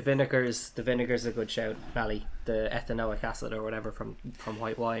 I think the vinegar's a good shout, Nally. The ethanoic acid or whatever from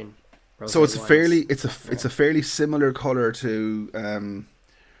white wine. So it's rosé it's a fairly similar colour to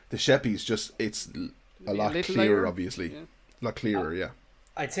the Sheppies, just it's a lot little clearer, lighter. obviously. Yeah. A lot clearer, yeah.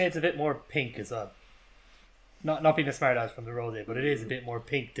 I'd say it's a bit more pink as well. Not being a smart ass from the rosé, but it is a bit more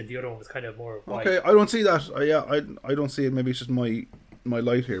pink than the other one was kind of more white. Okay, I don't see that. I don't see it. Maybe it's just my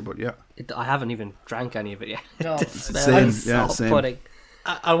light here, but yeah. I haven't even drank any of it yet. No, It Same, smells yeah, so same. pudding.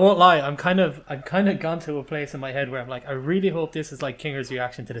 I won't lie. I'm kind of gone to a place in my head where I'm like, I really hope this is like Kinger's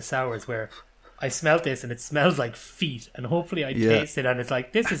reaction to the sours, where I smelt this and it smells like feet, and hopefully I taste it and it's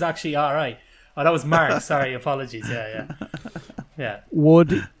like, this is actually all right. Oh, that was Mark. Sorry, apologies. Yeah.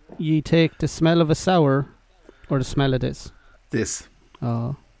 Would ye take the smell of a sour or the smell of this? This.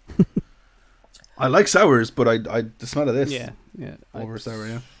 Oh, I like sours, but I the smell of this. yeah. Over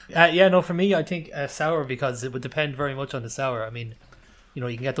sour, yeah. No, for me, I think sour, because it would depend very much on the sour. I mean, you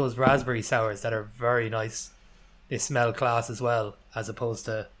can get those raspberry sours that are very nice. They smell class as well, as opposed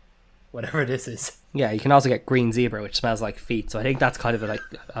to whatever this is. Yeah, you can also get green zebra, which smells like feet. So I think that's kind of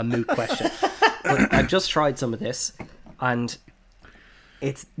a moot question. But I've just tried some of this, and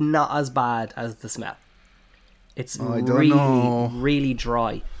it's not as bad as the smell. It's really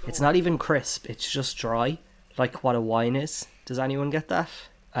dry. It's not even crisp. It's just dry, like what a wine is. Does anyone get that?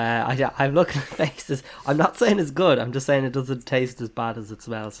 I'm looking at faces. I'm not saying it's good. I'm just saying it doesn't taste as bad as it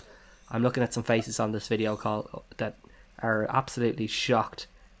smells. I'm looking at some faces on this video call that are absolutely shocked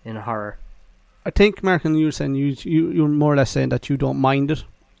in horror. I think, Mark, and you were saying you're more or less saying that you don't mind it,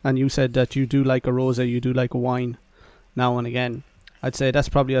 and you said that you do like a rosé, you do like a wine now and again. I'd say that's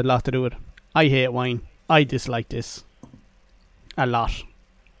probably a lot to do with it. I hate wine. I dislike this a lot.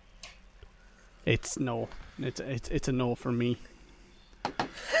 It's a no for me.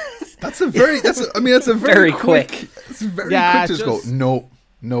 That's a very Very quick. It's very quick to just go,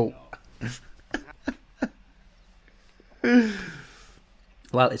 no.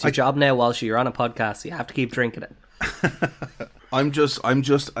 Well, it's your job now, Walsh. You're on a podcast, so you have to keep drinking it. I'm just doing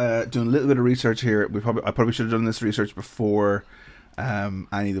a little bit of research here. I probably should have done this research before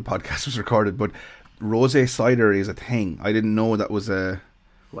any of the podcast was recorded, but rosé cider is a thing. I didn't know that was a...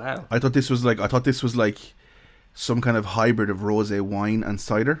 Wow. I thought this was like some kind of hybrid of rosé wine and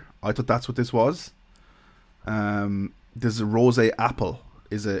cider. I thought that's what this was. There's a rosé apple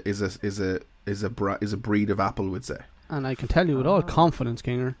is a breed of apple, we'd say. And I can tell you with all confidence,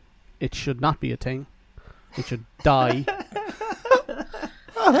 Kinger, it should not be a thing. It should die.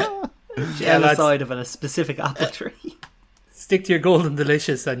 Genocide of a specific apple tree. Stick to your golden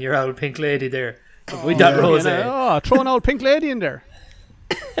delicious and your old pink lady there. Avoid that rosé. Throw an old pink lady in there.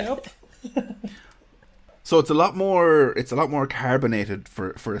 Yep. So it's a lot more carbonated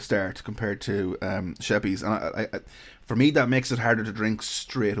for a start compared to Sheppy's, and I for me that makes it harder to drink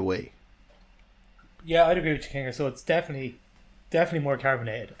straight away. Yeah, I'd agree with you, Kinger. So it's definitely more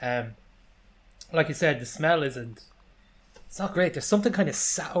carbonated. Like you said, the smell it's not great. There's something kind of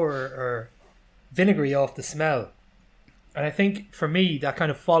sour or vinegary off the smell. And I think for me that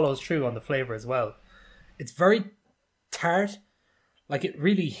kind of follows through on the flavour as well. It's very tart. Like, it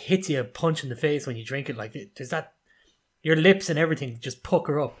really hits you a punch in the face when you drink it. Like, there's that, your lips and everything just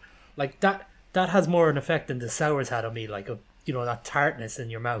pucker up. Like, that has more an effect than the sours had on me. Like, that tartness in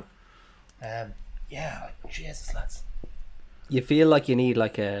your mouth. Jesus, lads. You feel like you need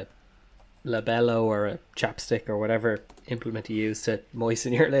like a labello or a chapstick or whatever implement you use to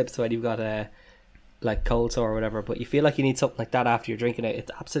moisten your lips when you've got a like cold sore or whatever. But you feel like you need something like that after you're drinking it.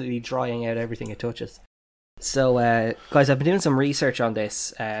 It's absolutely drying out everything it touches. So, guys, I've been doing some research on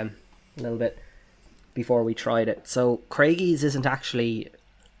this a little bit before we tried it. So, Craigie's isn't actually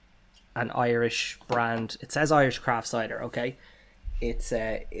an Irish brand. It says Irish craft cider, okay? It's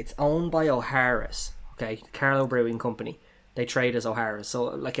owned by O'Hara's, okay? Carlow Brewing Company. They trade as O'Hara's. So,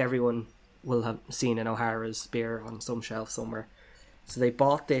 like, everyone will have seen an O'Hara's beer on some shelf somewhere. So, they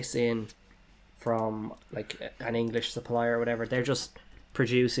bought this in from, like, an English supplier or whatever. They're just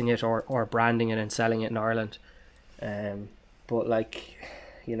producing it or branding it and selling it in Ireland, but like,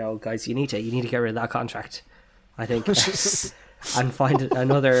 guys, you need to get rid of that contract, I think, and find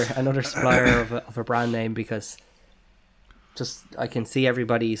another supplier of a brand name, because just I can see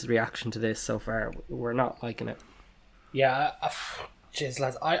everybody's reaction to this so far. We're not liking it. Yeah, jeez,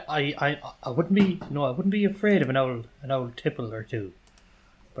 lads, I wouldn't be afraid of an old tipple or two,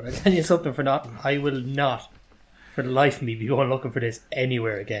 but I tell you something for nothing, I will not for the life of me be going looking for this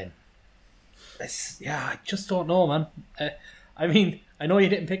anywhere again. I just don't know, man. I mean, I know you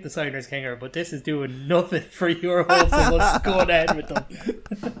didn't pick the ciders, Kinger, but this is doing nothing for your hopes of us going ahead with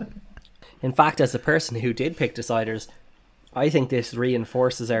them. In fact, as a person who did pick the ciders, I think this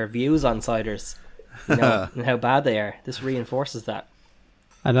reinforces our views on ciders, and how bad they are. This reinforces that.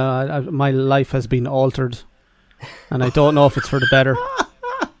 And my life has been altered, and I don't know if it's for the better.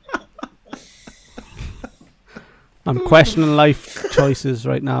 I'm questioning life choices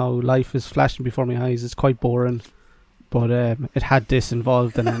right now. Life is flashing before my eyes. It's quite boring, but it had this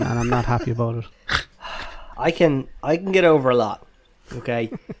involved in it, and I'm not happy about it. I can get over a lot.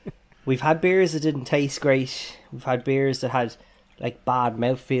 Okay, we've had beers that didn't taste great. We've had beers that had like bad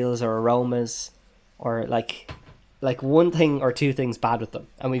mouthfeels or aromas, or like one thing or two things bad with them,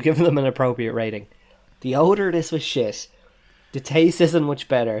 and we've given them an appropriate rating. The odor, this was shit. The taste isn't much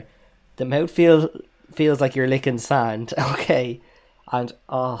better. The mouthfeel feels like you're licking sand. Okay, and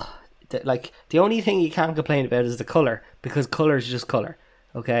the only thing you can't complain about is the color, because color is just color.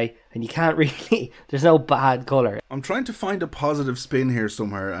 Okay, and you can't really. There's no bad color. I'm trying to find a positive spin here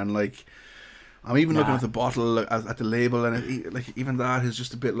somewhere, and like, I'm even looking at the bottle, at the label, and even that is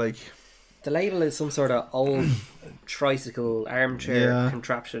just a bit like. The label is some sort of old tricycle armchair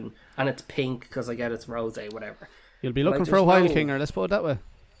contraption, and it's pink because I get it's rosé, whatever. You'll be looking for a while, Kinger. Let's put it that way.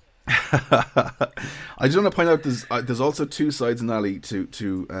 I just want to point out there's also two sides, Nally,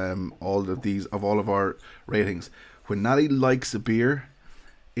 to all of our ratings. When Nally likes a beer,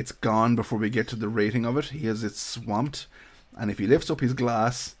 it's gone before we get to the rating of it. He has it swamped, and if he lifts up his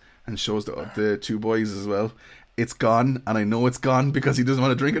glass and shows the two boys as well, it's gone, and I know it's gone because he doesn't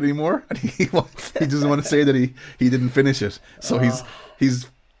want to drink it anymore, and he doesn't want to say that he didn't finish it. So he's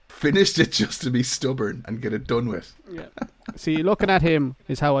finished it just to be stubborn and get it done with. Yeah. See, looking at him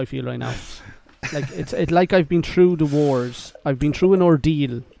is how I feel right now. Like it's like I've been through the wars. I've been through an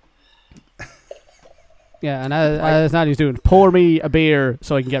ordeal. Yeah, and as Natalie's doing, pour me a beer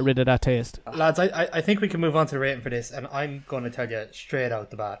so I can get rid of that taste. Lads, I think we can move on to the rating for this, and I'm going to tell you straight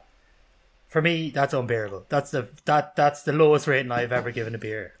out the bat. For me, that's unbearable. That's the lowest rating I've ever given a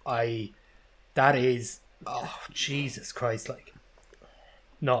beer. That is, oh Jesus Christ! Like,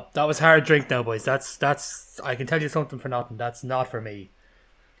 no, that was hard drink now, boys. That's I can tell you something for nothing. That's not for me.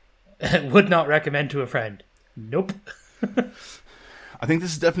 Would not recommend to a friend. Nope. I think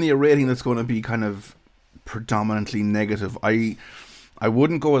this is definitely a rating that's going to be kind of predominantly negative. I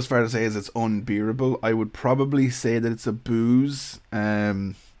wouldn't go as far to say as it's unbearable. I would probably say that it's a booze.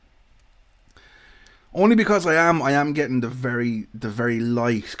 Only because I am getting the very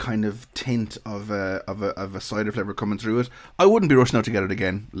light kind of tint of a cider flavour coming through it. I wouldn't be rushing out to get it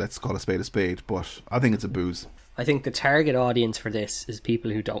again. Let's call a spade, but I think it's a booze. I think the target audience for this is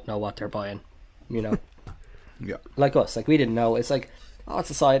people who don't know what they're buying. You know, yeah, like us. Like we didn't know. It's like, oh, it's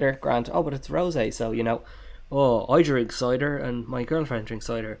a cider, Grant. Oh, but it's rosé, so you know. Oh, I drink cider and my girlfriend drinks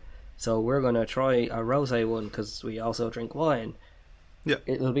cider, so we're gonna try a rosé one because we also drink wine. Yeah,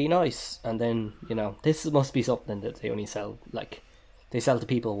 it'll be nice. And then, you know, this must be something that they only sell, like, they sell to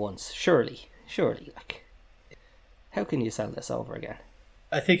people once. Surely, like, how can you sell this over again?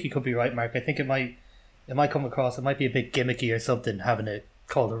 I think you could be right, Mark. I think it might come across, it might be a bit gimmicky or something, having it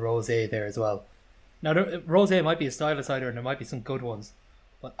called a rosé there as well. Now, rosé might be a style of cider, and there might be some good ones,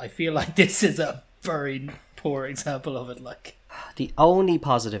 but I feel like this is a very poor example of it. Like, the only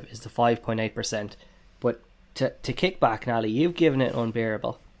positive is the 5.8%, but to kick back, Nally, you've given it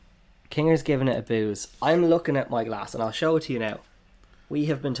unbearable. Kinger's given it a booze. I'm looking at my glass, and I'll show it to you now. We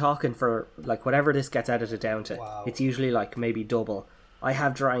have been talking for, like, whatever this gets edited down to. Wow. It's usually, like, maybe double. I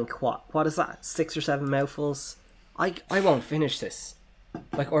have drank, what is that, 6 or 7 mouthfuls? I won't finish this.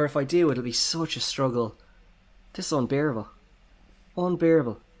 Like, or if I do, it'll be such a struggle. This is unbearable.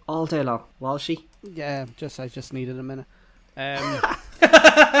 Unbearable. All day long. Walshy? Yeah, I just needed a minute.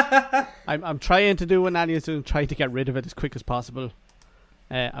 I'm trying to do what Nanny is doing, trying to get rid of it as quick as possible.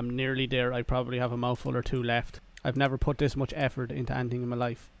 I'm nearly there. I probably have a mouthful or two left. I've never put this much effort into anything in my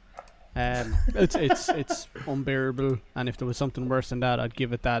life. It's unbearable, and if there was something worse than that, I'd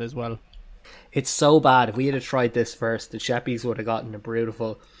give it that as well. It's so bad. If we had tried this first, the Sheppies would have gotten a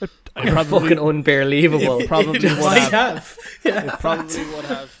beautiful, fucking unbelievable. Probably would have. Yeah, it probably would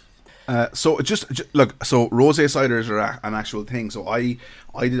have. So just look. So rosé ciders are an actual thing. So I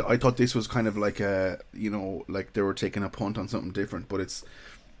thought this was kind of like a, you know, like they were taking a punt on something different. But it's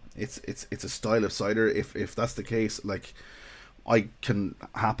a style of cider. If that's the case, like, I can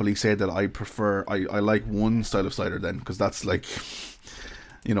happily say that I like one style of cider then, because that's like,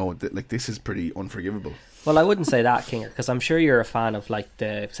 you know, like this is pretty unforgivable. Well, I wouldn't say that, Kinger, because I'm sure you're a fan of like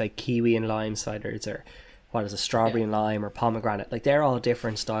the, say, kiwi and lime ciders, or what is it, strawberry and lime, or pomegranate. Like, they're all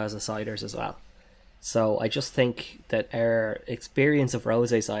different styles of ciders as well. So I just think that our experience of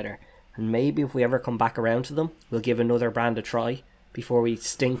rosé cider, and maybe if we ever come back around to them, we'll give another brand a try before we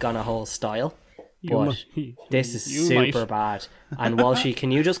stink on a whole style. But this is super bad. And Walshy,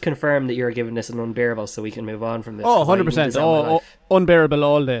 can you just confirm that you're giving this an unbearable so we can move on from this? Oh, 100%. Oh, unbearable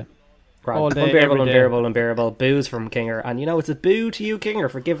all day. all day, Unbearable, every day. unbearable. Boos from Kinger. And it's a boo to you, Kinger,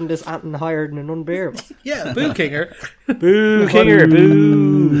 for giving this Anton higher than an unbearable. Yeah, boo Kinger. Boo, Kinger,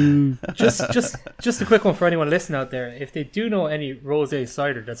 boo. Just a quick one for anyone listening out there. If they do know any rosé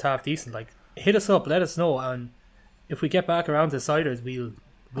cider that's half decent, like hit us up, let us know, and if we get back around to ciders,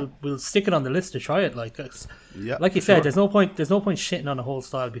 we'll stick it on the list to try it. Like like you said, there's no point shitting on a whole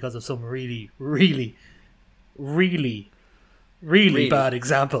style because of some really bad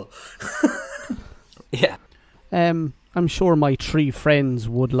example. Yeah. I'm sure my 3 friends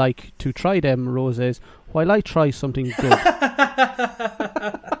would like to try them roses while I try something good.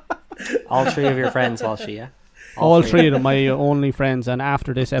 All 3 of your friends, Walshy, yeah? All 3 of them, my only friends, and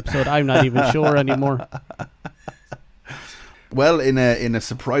after this episode, I'm not even sure anymore. Well, in a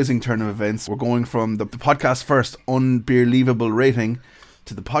surprising turn of events, we're going from the podcast first unbearleavable rating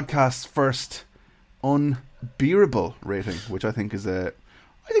to the podcast first unbearable rating, which I think is a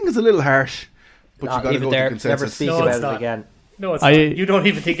little harsh. But you got to go with the Never consensus. speak No, about it's it not. again. No, it's not. You don't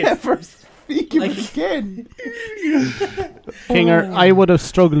even think it's... Never speak of Like- it again. Kinger, I would have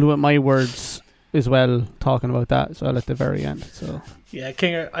struggled with my words as well, talking about that as well at the very end. So Yeah,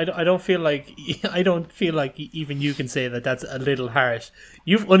 Kinger, I don't feel like even you can say that that's a little harsh.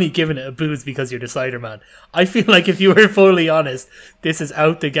 You've only given it a booze because you're the cider man. I feel like if you were fully honest, this is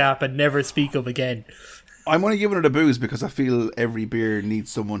out the gap and never speak of again. I'm only giving it a booze because I feel every beer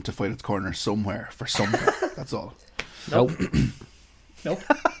needs someone to fight its corner somewhere for something. That's all. Nope. Nope.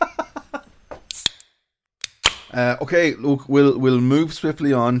 Okay, look, we'll move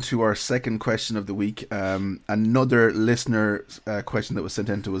swiftly on to our second question of the week. Another listener question that was sent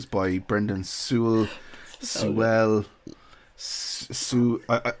in to us by Brendan Sewell.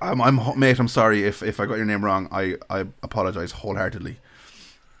 Mate, I'm sorry if I got your name wrong. I apologise wholeheartedly.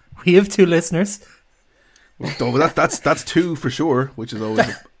 We have 2 listeners. So that's 2 for sure, which is always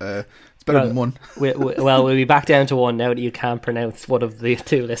it's better than 1. We'll be back down to 1 now that you can't pronounce one of the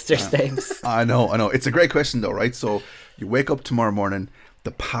 2 listeners' names. I know. It's a great question though, right? So you wake up tomorrow morning, the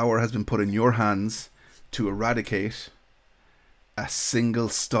power has been put in your hands to eradicate a single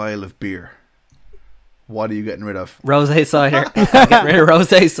style of beer. What are you getting rid of? Rosé cider. Get rid of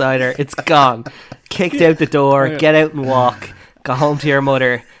rosé cider. It's gone. Kicked out the door. Get out and walk. Go home to your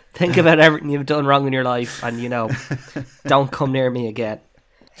mother. Think about everything you've done wrong in your life, and don't come near me again.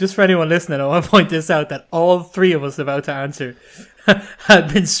 Just for anyone listening, I want to point this out that all 3 of us about to answer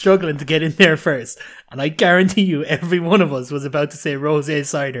had been struggling to get in there first. And I guarantee you every one of us was about to say rosé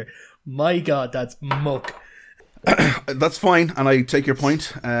cider. My God, that's muck. That's fine, and I take your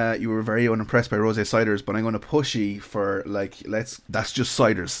point. You were very unimpressed by rosé ciders, but I'm going to push you for that's just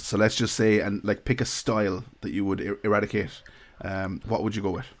ciders. So let's just say and pick a style that you would eradicate. What would you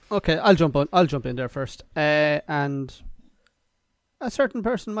go with? okay, I'll jump in there first. And a certain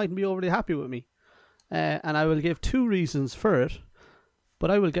person mightn't be overly happy with me, and I will give 2 reasons for it.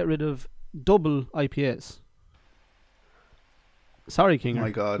 But I will get rid of double IPAs. Sorry, Kinger.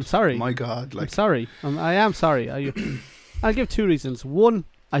 My God. I'm sorry. My God. I'm sorry. I am sorry. I'll give 2 reasons. 1,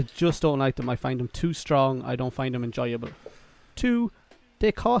 I just don't like them. I find them too strong. I don't find them enjoyable. 2,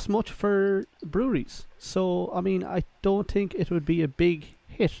 they cost much for breweries. So, I don't think it would be a big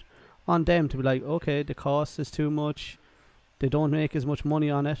hit on them to be like, okay, the cost is too much. They don't make as much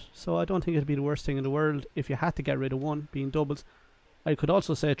money on it. So I don't think it'd be the worst thing in the world if you had to get rid of one, being doubles. I could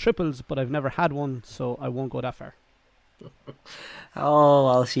also say triples, but I've never had one, so I won't go that far. Oh,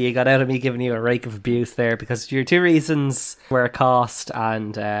 well, you got out of me giving you a rake of abuse there because your 2 reasons were cost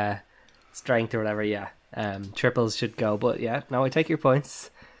and strength or whatever. Yeah, triples should go, but yeah, no, I take your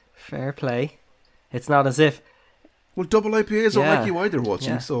points. Fair play. It's not as if Well, double IPAs don't like you either,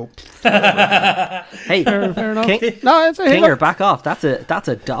 watching. Yeah. So hey, Fair enough. No, it's a hit. Kinger, back off. That's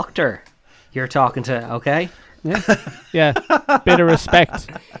a doctor you're talking to. Okay. Yeah, bit of respect.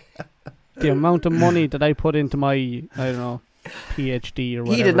 The amount of money that I put into my, I don't know, PhD or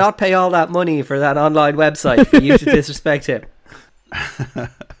whatever. He did not pay all that money for that online website for you to disrespect him.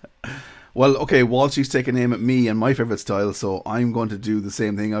 Well, okay, Walshy's taking aim at me and my favourite style, so I'm going to do the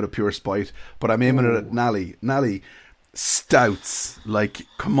same thing out of pure spite, but I'm aiming it at Nally. Nally, stouts.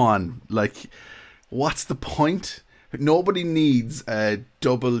 Come on. What's the point? Nobody needs a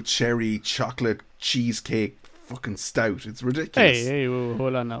double cherry chocolate cheesecake fucking stout. It's ridiculous. Hey, whoa,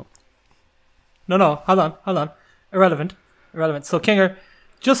 hold on now. No, hold on. Irrelevant. So, Kinger,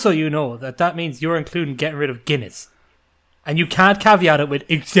 just so you know, that means you're including getting rid of Guinness. And you can't caveat it with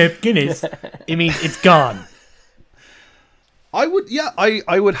except Guinness. It means it's gone. I would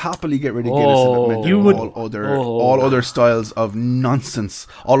happily get rid of Guinness if it meant You would- all other styles of nonsense,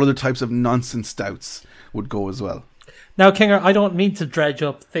 all other types of nonsense stouts would go as well. Now, Kinger, I don't mean to dredge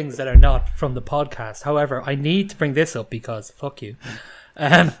up things that are not from the podcast. However, I need to bring this up because fuck you.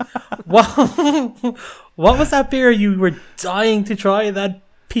 What, what was that beer you were dying to try? That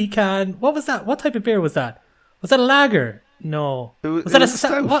pecan. What was that? What type of beer was that? Was that a lager? No. Was that a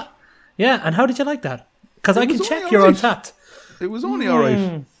stout. what? Yeah, and how did you like that? Because I It can was check only you're alright. Untapped. It was only all right.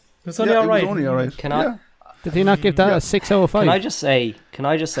 It was only all It right. was only all right. Can I- Yeah. Did he not give that a 6 out of 5? Can I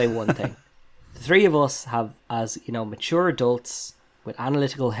just say one thing? The three of us have, as you know, mature adults with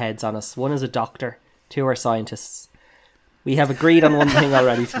analytical heads on us. One is a doctor, two are scientists. We have agreed on one thing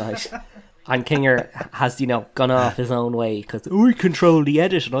already tonight. And Kinger has, gone off his own way because I control the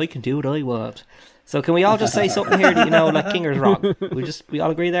edit and I can do what I want. So can we all just say something here that like Kinger's wrong? We all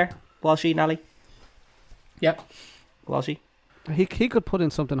agree there? Walshy, Nally? Yep. Walshy? He could put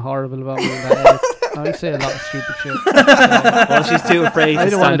in something horrible about me in that edit. I say a lot of stupid shit. Well, she's too afraid I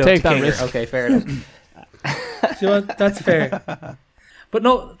to don't wanna stand up take to that Kinger. risk. Okay, fair enough. Do you know what? That's fair. But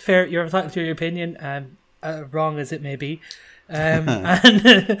no, fair. You're entitled to your opinion, wrong as it may be.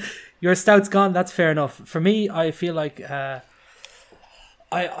 And your stout's gone. That's fair enough. For me, I feel like I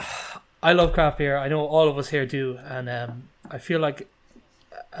love craft beer. I know all of us here do, and I feel like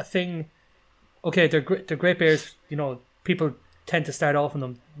a thing. Okay, they're great beers. People tend to start off in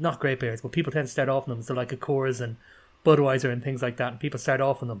them. Not great beers, but people tend to start off in them. So like a Coors and Budweiser and things like that, and people start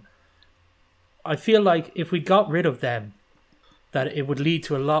off in them. I feel like if we got rid of them, that it would lead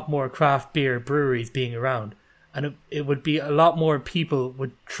to a lot more craft beer breweries being around, and it would be a lot more people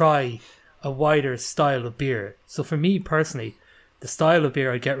would try a wider style of beer. So for me personally, the style of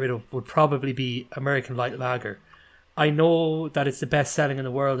beer I'd get rid of would probably be American Light Lager. I know that it's the best selling in the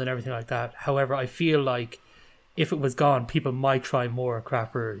world and everything like that. However, I feel like if it was gone, people might try more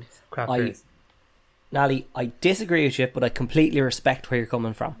craft beers. Nally, I disagree with you, but I completely respect where you're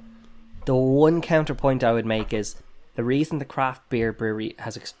coming from. The one counterpoint I would make is the reason the craft beer brewery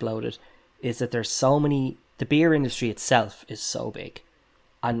has exploded is that there's so many. The beer industry itself is so big,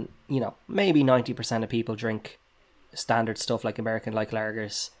 and maybe 90% of people drink standard stuff like American Light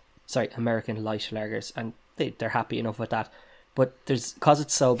Lagers, and they're happy enough with that. But because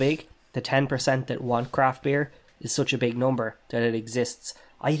it's so big, the 10% that want craft beer is such a big number that it exists.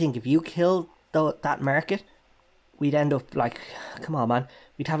 I think if you kill that market, we'd end up like, come on, man,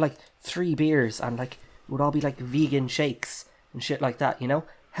 we'd have like 3 beers and like it would all be like vegan shakes and shit like that.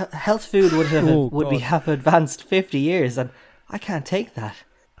 Health food would have advanced 50 years, and I can't take that.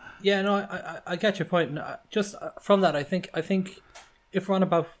 Yeah, no, I get your point. Just from that, I think if we're on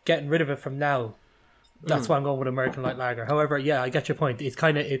about getting rid of it from now, that's why I'm going with American Light Lager. However, yeah, I get your point. It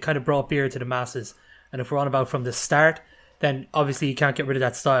kind of brought beer to the masses, and if we're on about from the start, then obviously you can't get rid of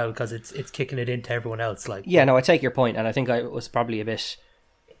that style because it's kicking it into everyone else. Like, yeah, no, I take your point, and I think I was probably a bit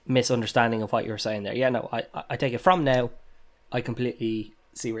misunderstanding of what you were saying there. Yeah, no, I take it from now. I completely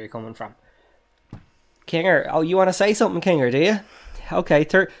see where you're coming from. Kinger, you want to say something, Kinger? Do you? Okay,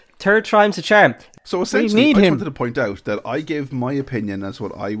 third time's a charm. So essentially, I just him. wanted to point out that I gave my opinion as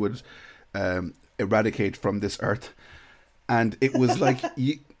what I would eradicate from this earth, and it was like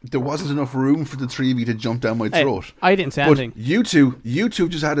there wasn't enough room for the 3 of you to jump down my throat. I didn't say But anything. you two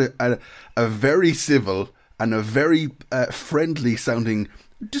just had a very civil and a very friendly sounding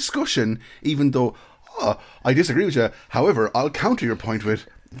discussion, even though I disagree with you. However, I'll counter your point with,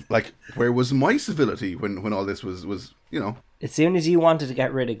 like, where was my civility when all this was As soon as you wanted to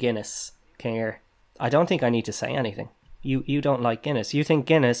get rid of Guinness, Kinger, I don't think I need to say anything. You don't like Guinness. You think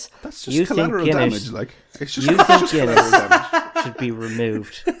Guinness. That's just collateral damage. Like, it's just, You it's think just Guinness collateral damage. should be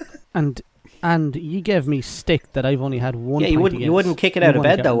removed. And you gave me stick that I've only had one. Yeah, you wouldn't kick it out of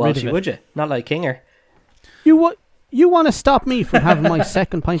bed though, Walshy, would you? Not like Kinger. You want to stop me from having my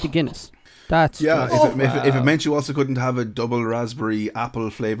second pint of Guinness? That's Yeah, just- if it meant you also couldn't have a double raspberry apple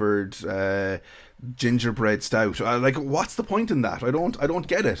flavored gingerbread stout, like, what's the point in that? I don't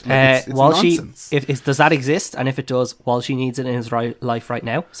get it. Like, it's Walshy, nonsense. does that exist? And if it does, Walshy needs it in his life right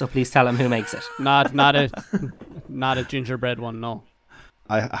now. So please tell him who makes it. not a gingerbread one. No.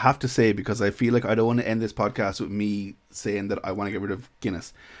 I have to say, because I feel like I don't want to end this podcast with me saying that I want to get rid of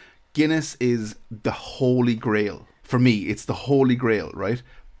Guinness. Guinness is the holy grail. For me, it's the holy grail, right?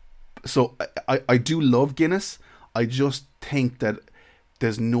 So I do love Guinness. I just think that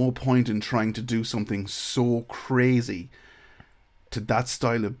there's no point in trying to do something so crazy to that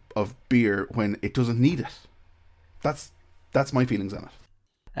style of beer when it doesn't need it. That's my feelings on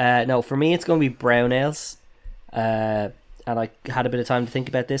it. No, for me it's going to be brown ales. And I had a bit of time to think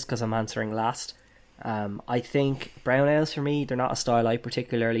about this because I'm answering last. I think brown ales for me, they're not a style I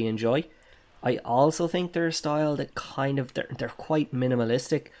particularly enjoy. I also think they're a style that kind of, they're quite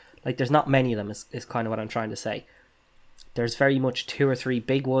minimalistic. Like, there's not many of them is kind of what I'm trying to say. there's very much 2 or 3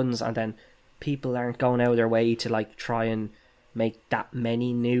 big ones, and then people aren't going out of their way to like try and make that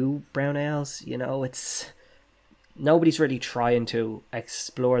many new brown ales. You know, it's nobody's really trying to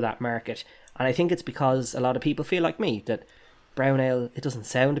explore that market, and I think it's because a lot of people feel like me that brown ale, it doesn't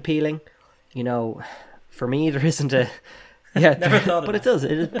sound appealing. You know, for me there isn't a Never thought of but that. it does.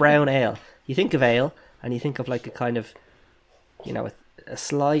 It is brown ale. You think of ale and you think of like a kind of, you know, a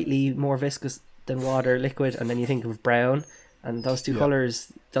slightly more viscous than water liquid, and then you think of brown, and those two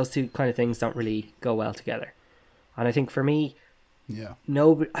colours, those two kind of things don't really go well together. And I think for me,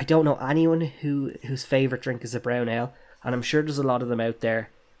 I don't know anyone whose favourite drink is a brown ale, and I'm sure there's a lot of them out there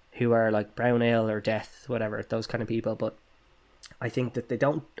who are like brown ale or death, whatever, those kind of people, but I think that they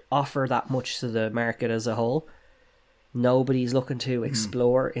don't offer that much to the market as a whole. Nobody's looking to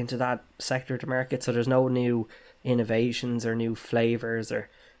explore into that sector of the market, so there's no new innovations or new flavours or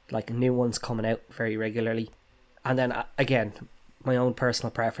like new ones coming out very regularly. And then again, my own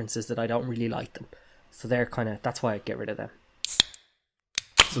personal preference is that I don't really like them, so that's why I get rid of them.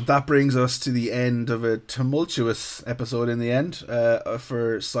 So that brings us to the end of a tumultuous episode in the end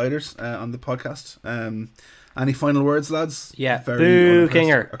for ciders on the podcast. Any final words, lads? Yeah, Very boo unimpressed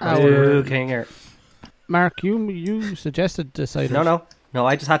Kinger, across the board. boo Kinger. Mark, you suggested the ciders. No,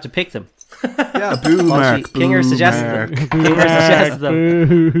 I just had to pick them. Yeah, boo Mark. Kinger boo suggested Mark. them. Kinger suggested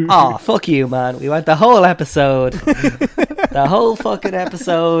them. Oh, fuck you, man. We went the whole episode. The whole fucking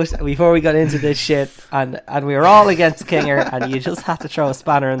episode before we got into this shit, and we were all against Kinger, and you just had to throw a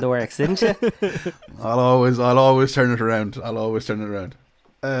spanner in the works, didn't you? I'll always turn it around.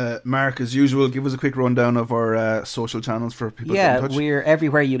 Mark, as usual, give us a quick rundown of our social channels for people to get in touch. We're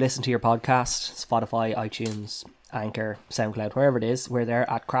everywhere you listen to your podcast: Spotify, iTunes, Anchor, SoundCloud, wherever it is. We're there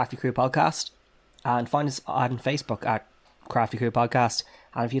at Crafty Crew Podcast, and find us on Facebook at Crafty Crew Podcast.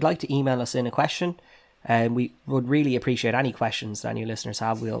 And if you'd like to email us in a question, we would really appreciate any questions that any listeners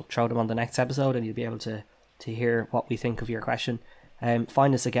have. We'll throw them on the next episode, and you'll be able to hear what we think of your question.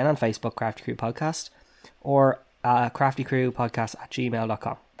 Find us again on Facebook, Crafty Crew Podcast, or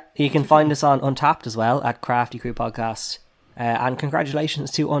craftycrewpodcast@gmail.com. You can find us on Untapped as well at Crafty Crew Podcast. And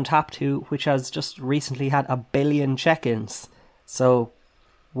congratulations to Untapped, which has just recently had 1 billion check-ins. So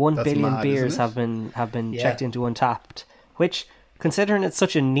 1 That's billion mad, beers isn't have been checked into Untapped, which, considering it's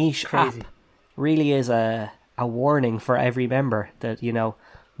such a niche Crazy. app, really is a warning for every member that, you know,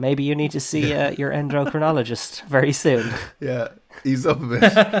 maybe you need to see your endocrinologist very soon. Yeah, ease up a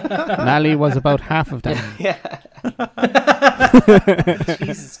bit. Nally was about half of them.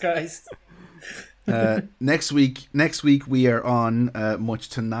 Jesus Christ. Next week we are on, much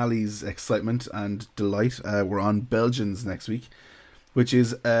to Nally's excitement and delight, we're on Belgians next week, which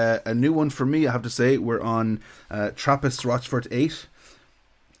is a new one for me, I have to say. We're on Trappist Rochefort 8,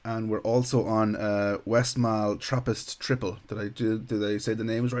 and we're also on Westmalle Trappist Triple. Did I say the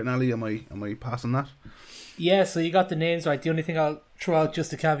names right, Nally? Am I passing that? Yeah, so you got the names right. The only thing I'll throw out,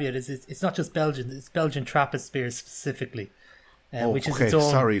 just a caveat, is it's not just Belgian, it's Belgian Trappist beer specifically, which is its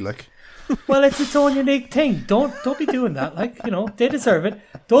own. Sorry, like. Well, it's its own unique thing. Don't be doing that. Like, you know, they deserve it.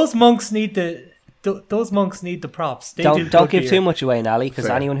 Those monks need the props. Don't give too much away, Nally, because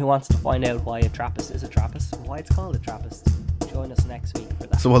Fair. anyone who wants to find out why a Trappist is a Trappist, why it's called a Trappist, join us next week for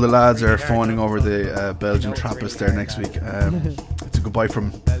that. So while the lads are phoning over the Belgian Trappist there next week, it's a goodbye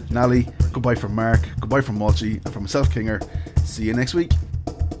from Nally, goodbye from Mark, goodbye from Walshy, and from myself, Kinger. See you next week.